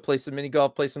 go play some mini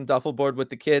golf, play some duffel board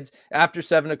with the kids. After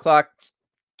 7 o'clock,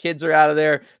 kids are out of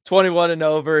there, 21 and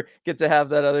over, get to have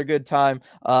that other good time.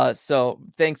 So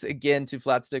thanks again to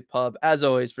Flatstick Pub, as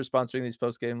always, for sponsoring these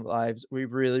post-game lives. We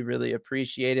really, really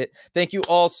appreciate it. Thank you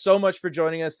all so much for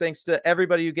joining us. Thanks to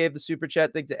everybody who gave the super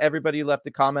chat. Thanks to everybody who left the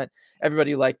comment,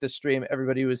 everybody who liked the stream,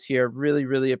 everybody who was here. Really,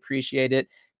 really appreciate it.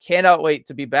 Cannot wait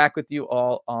to be back with you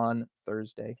all on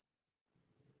Thursday.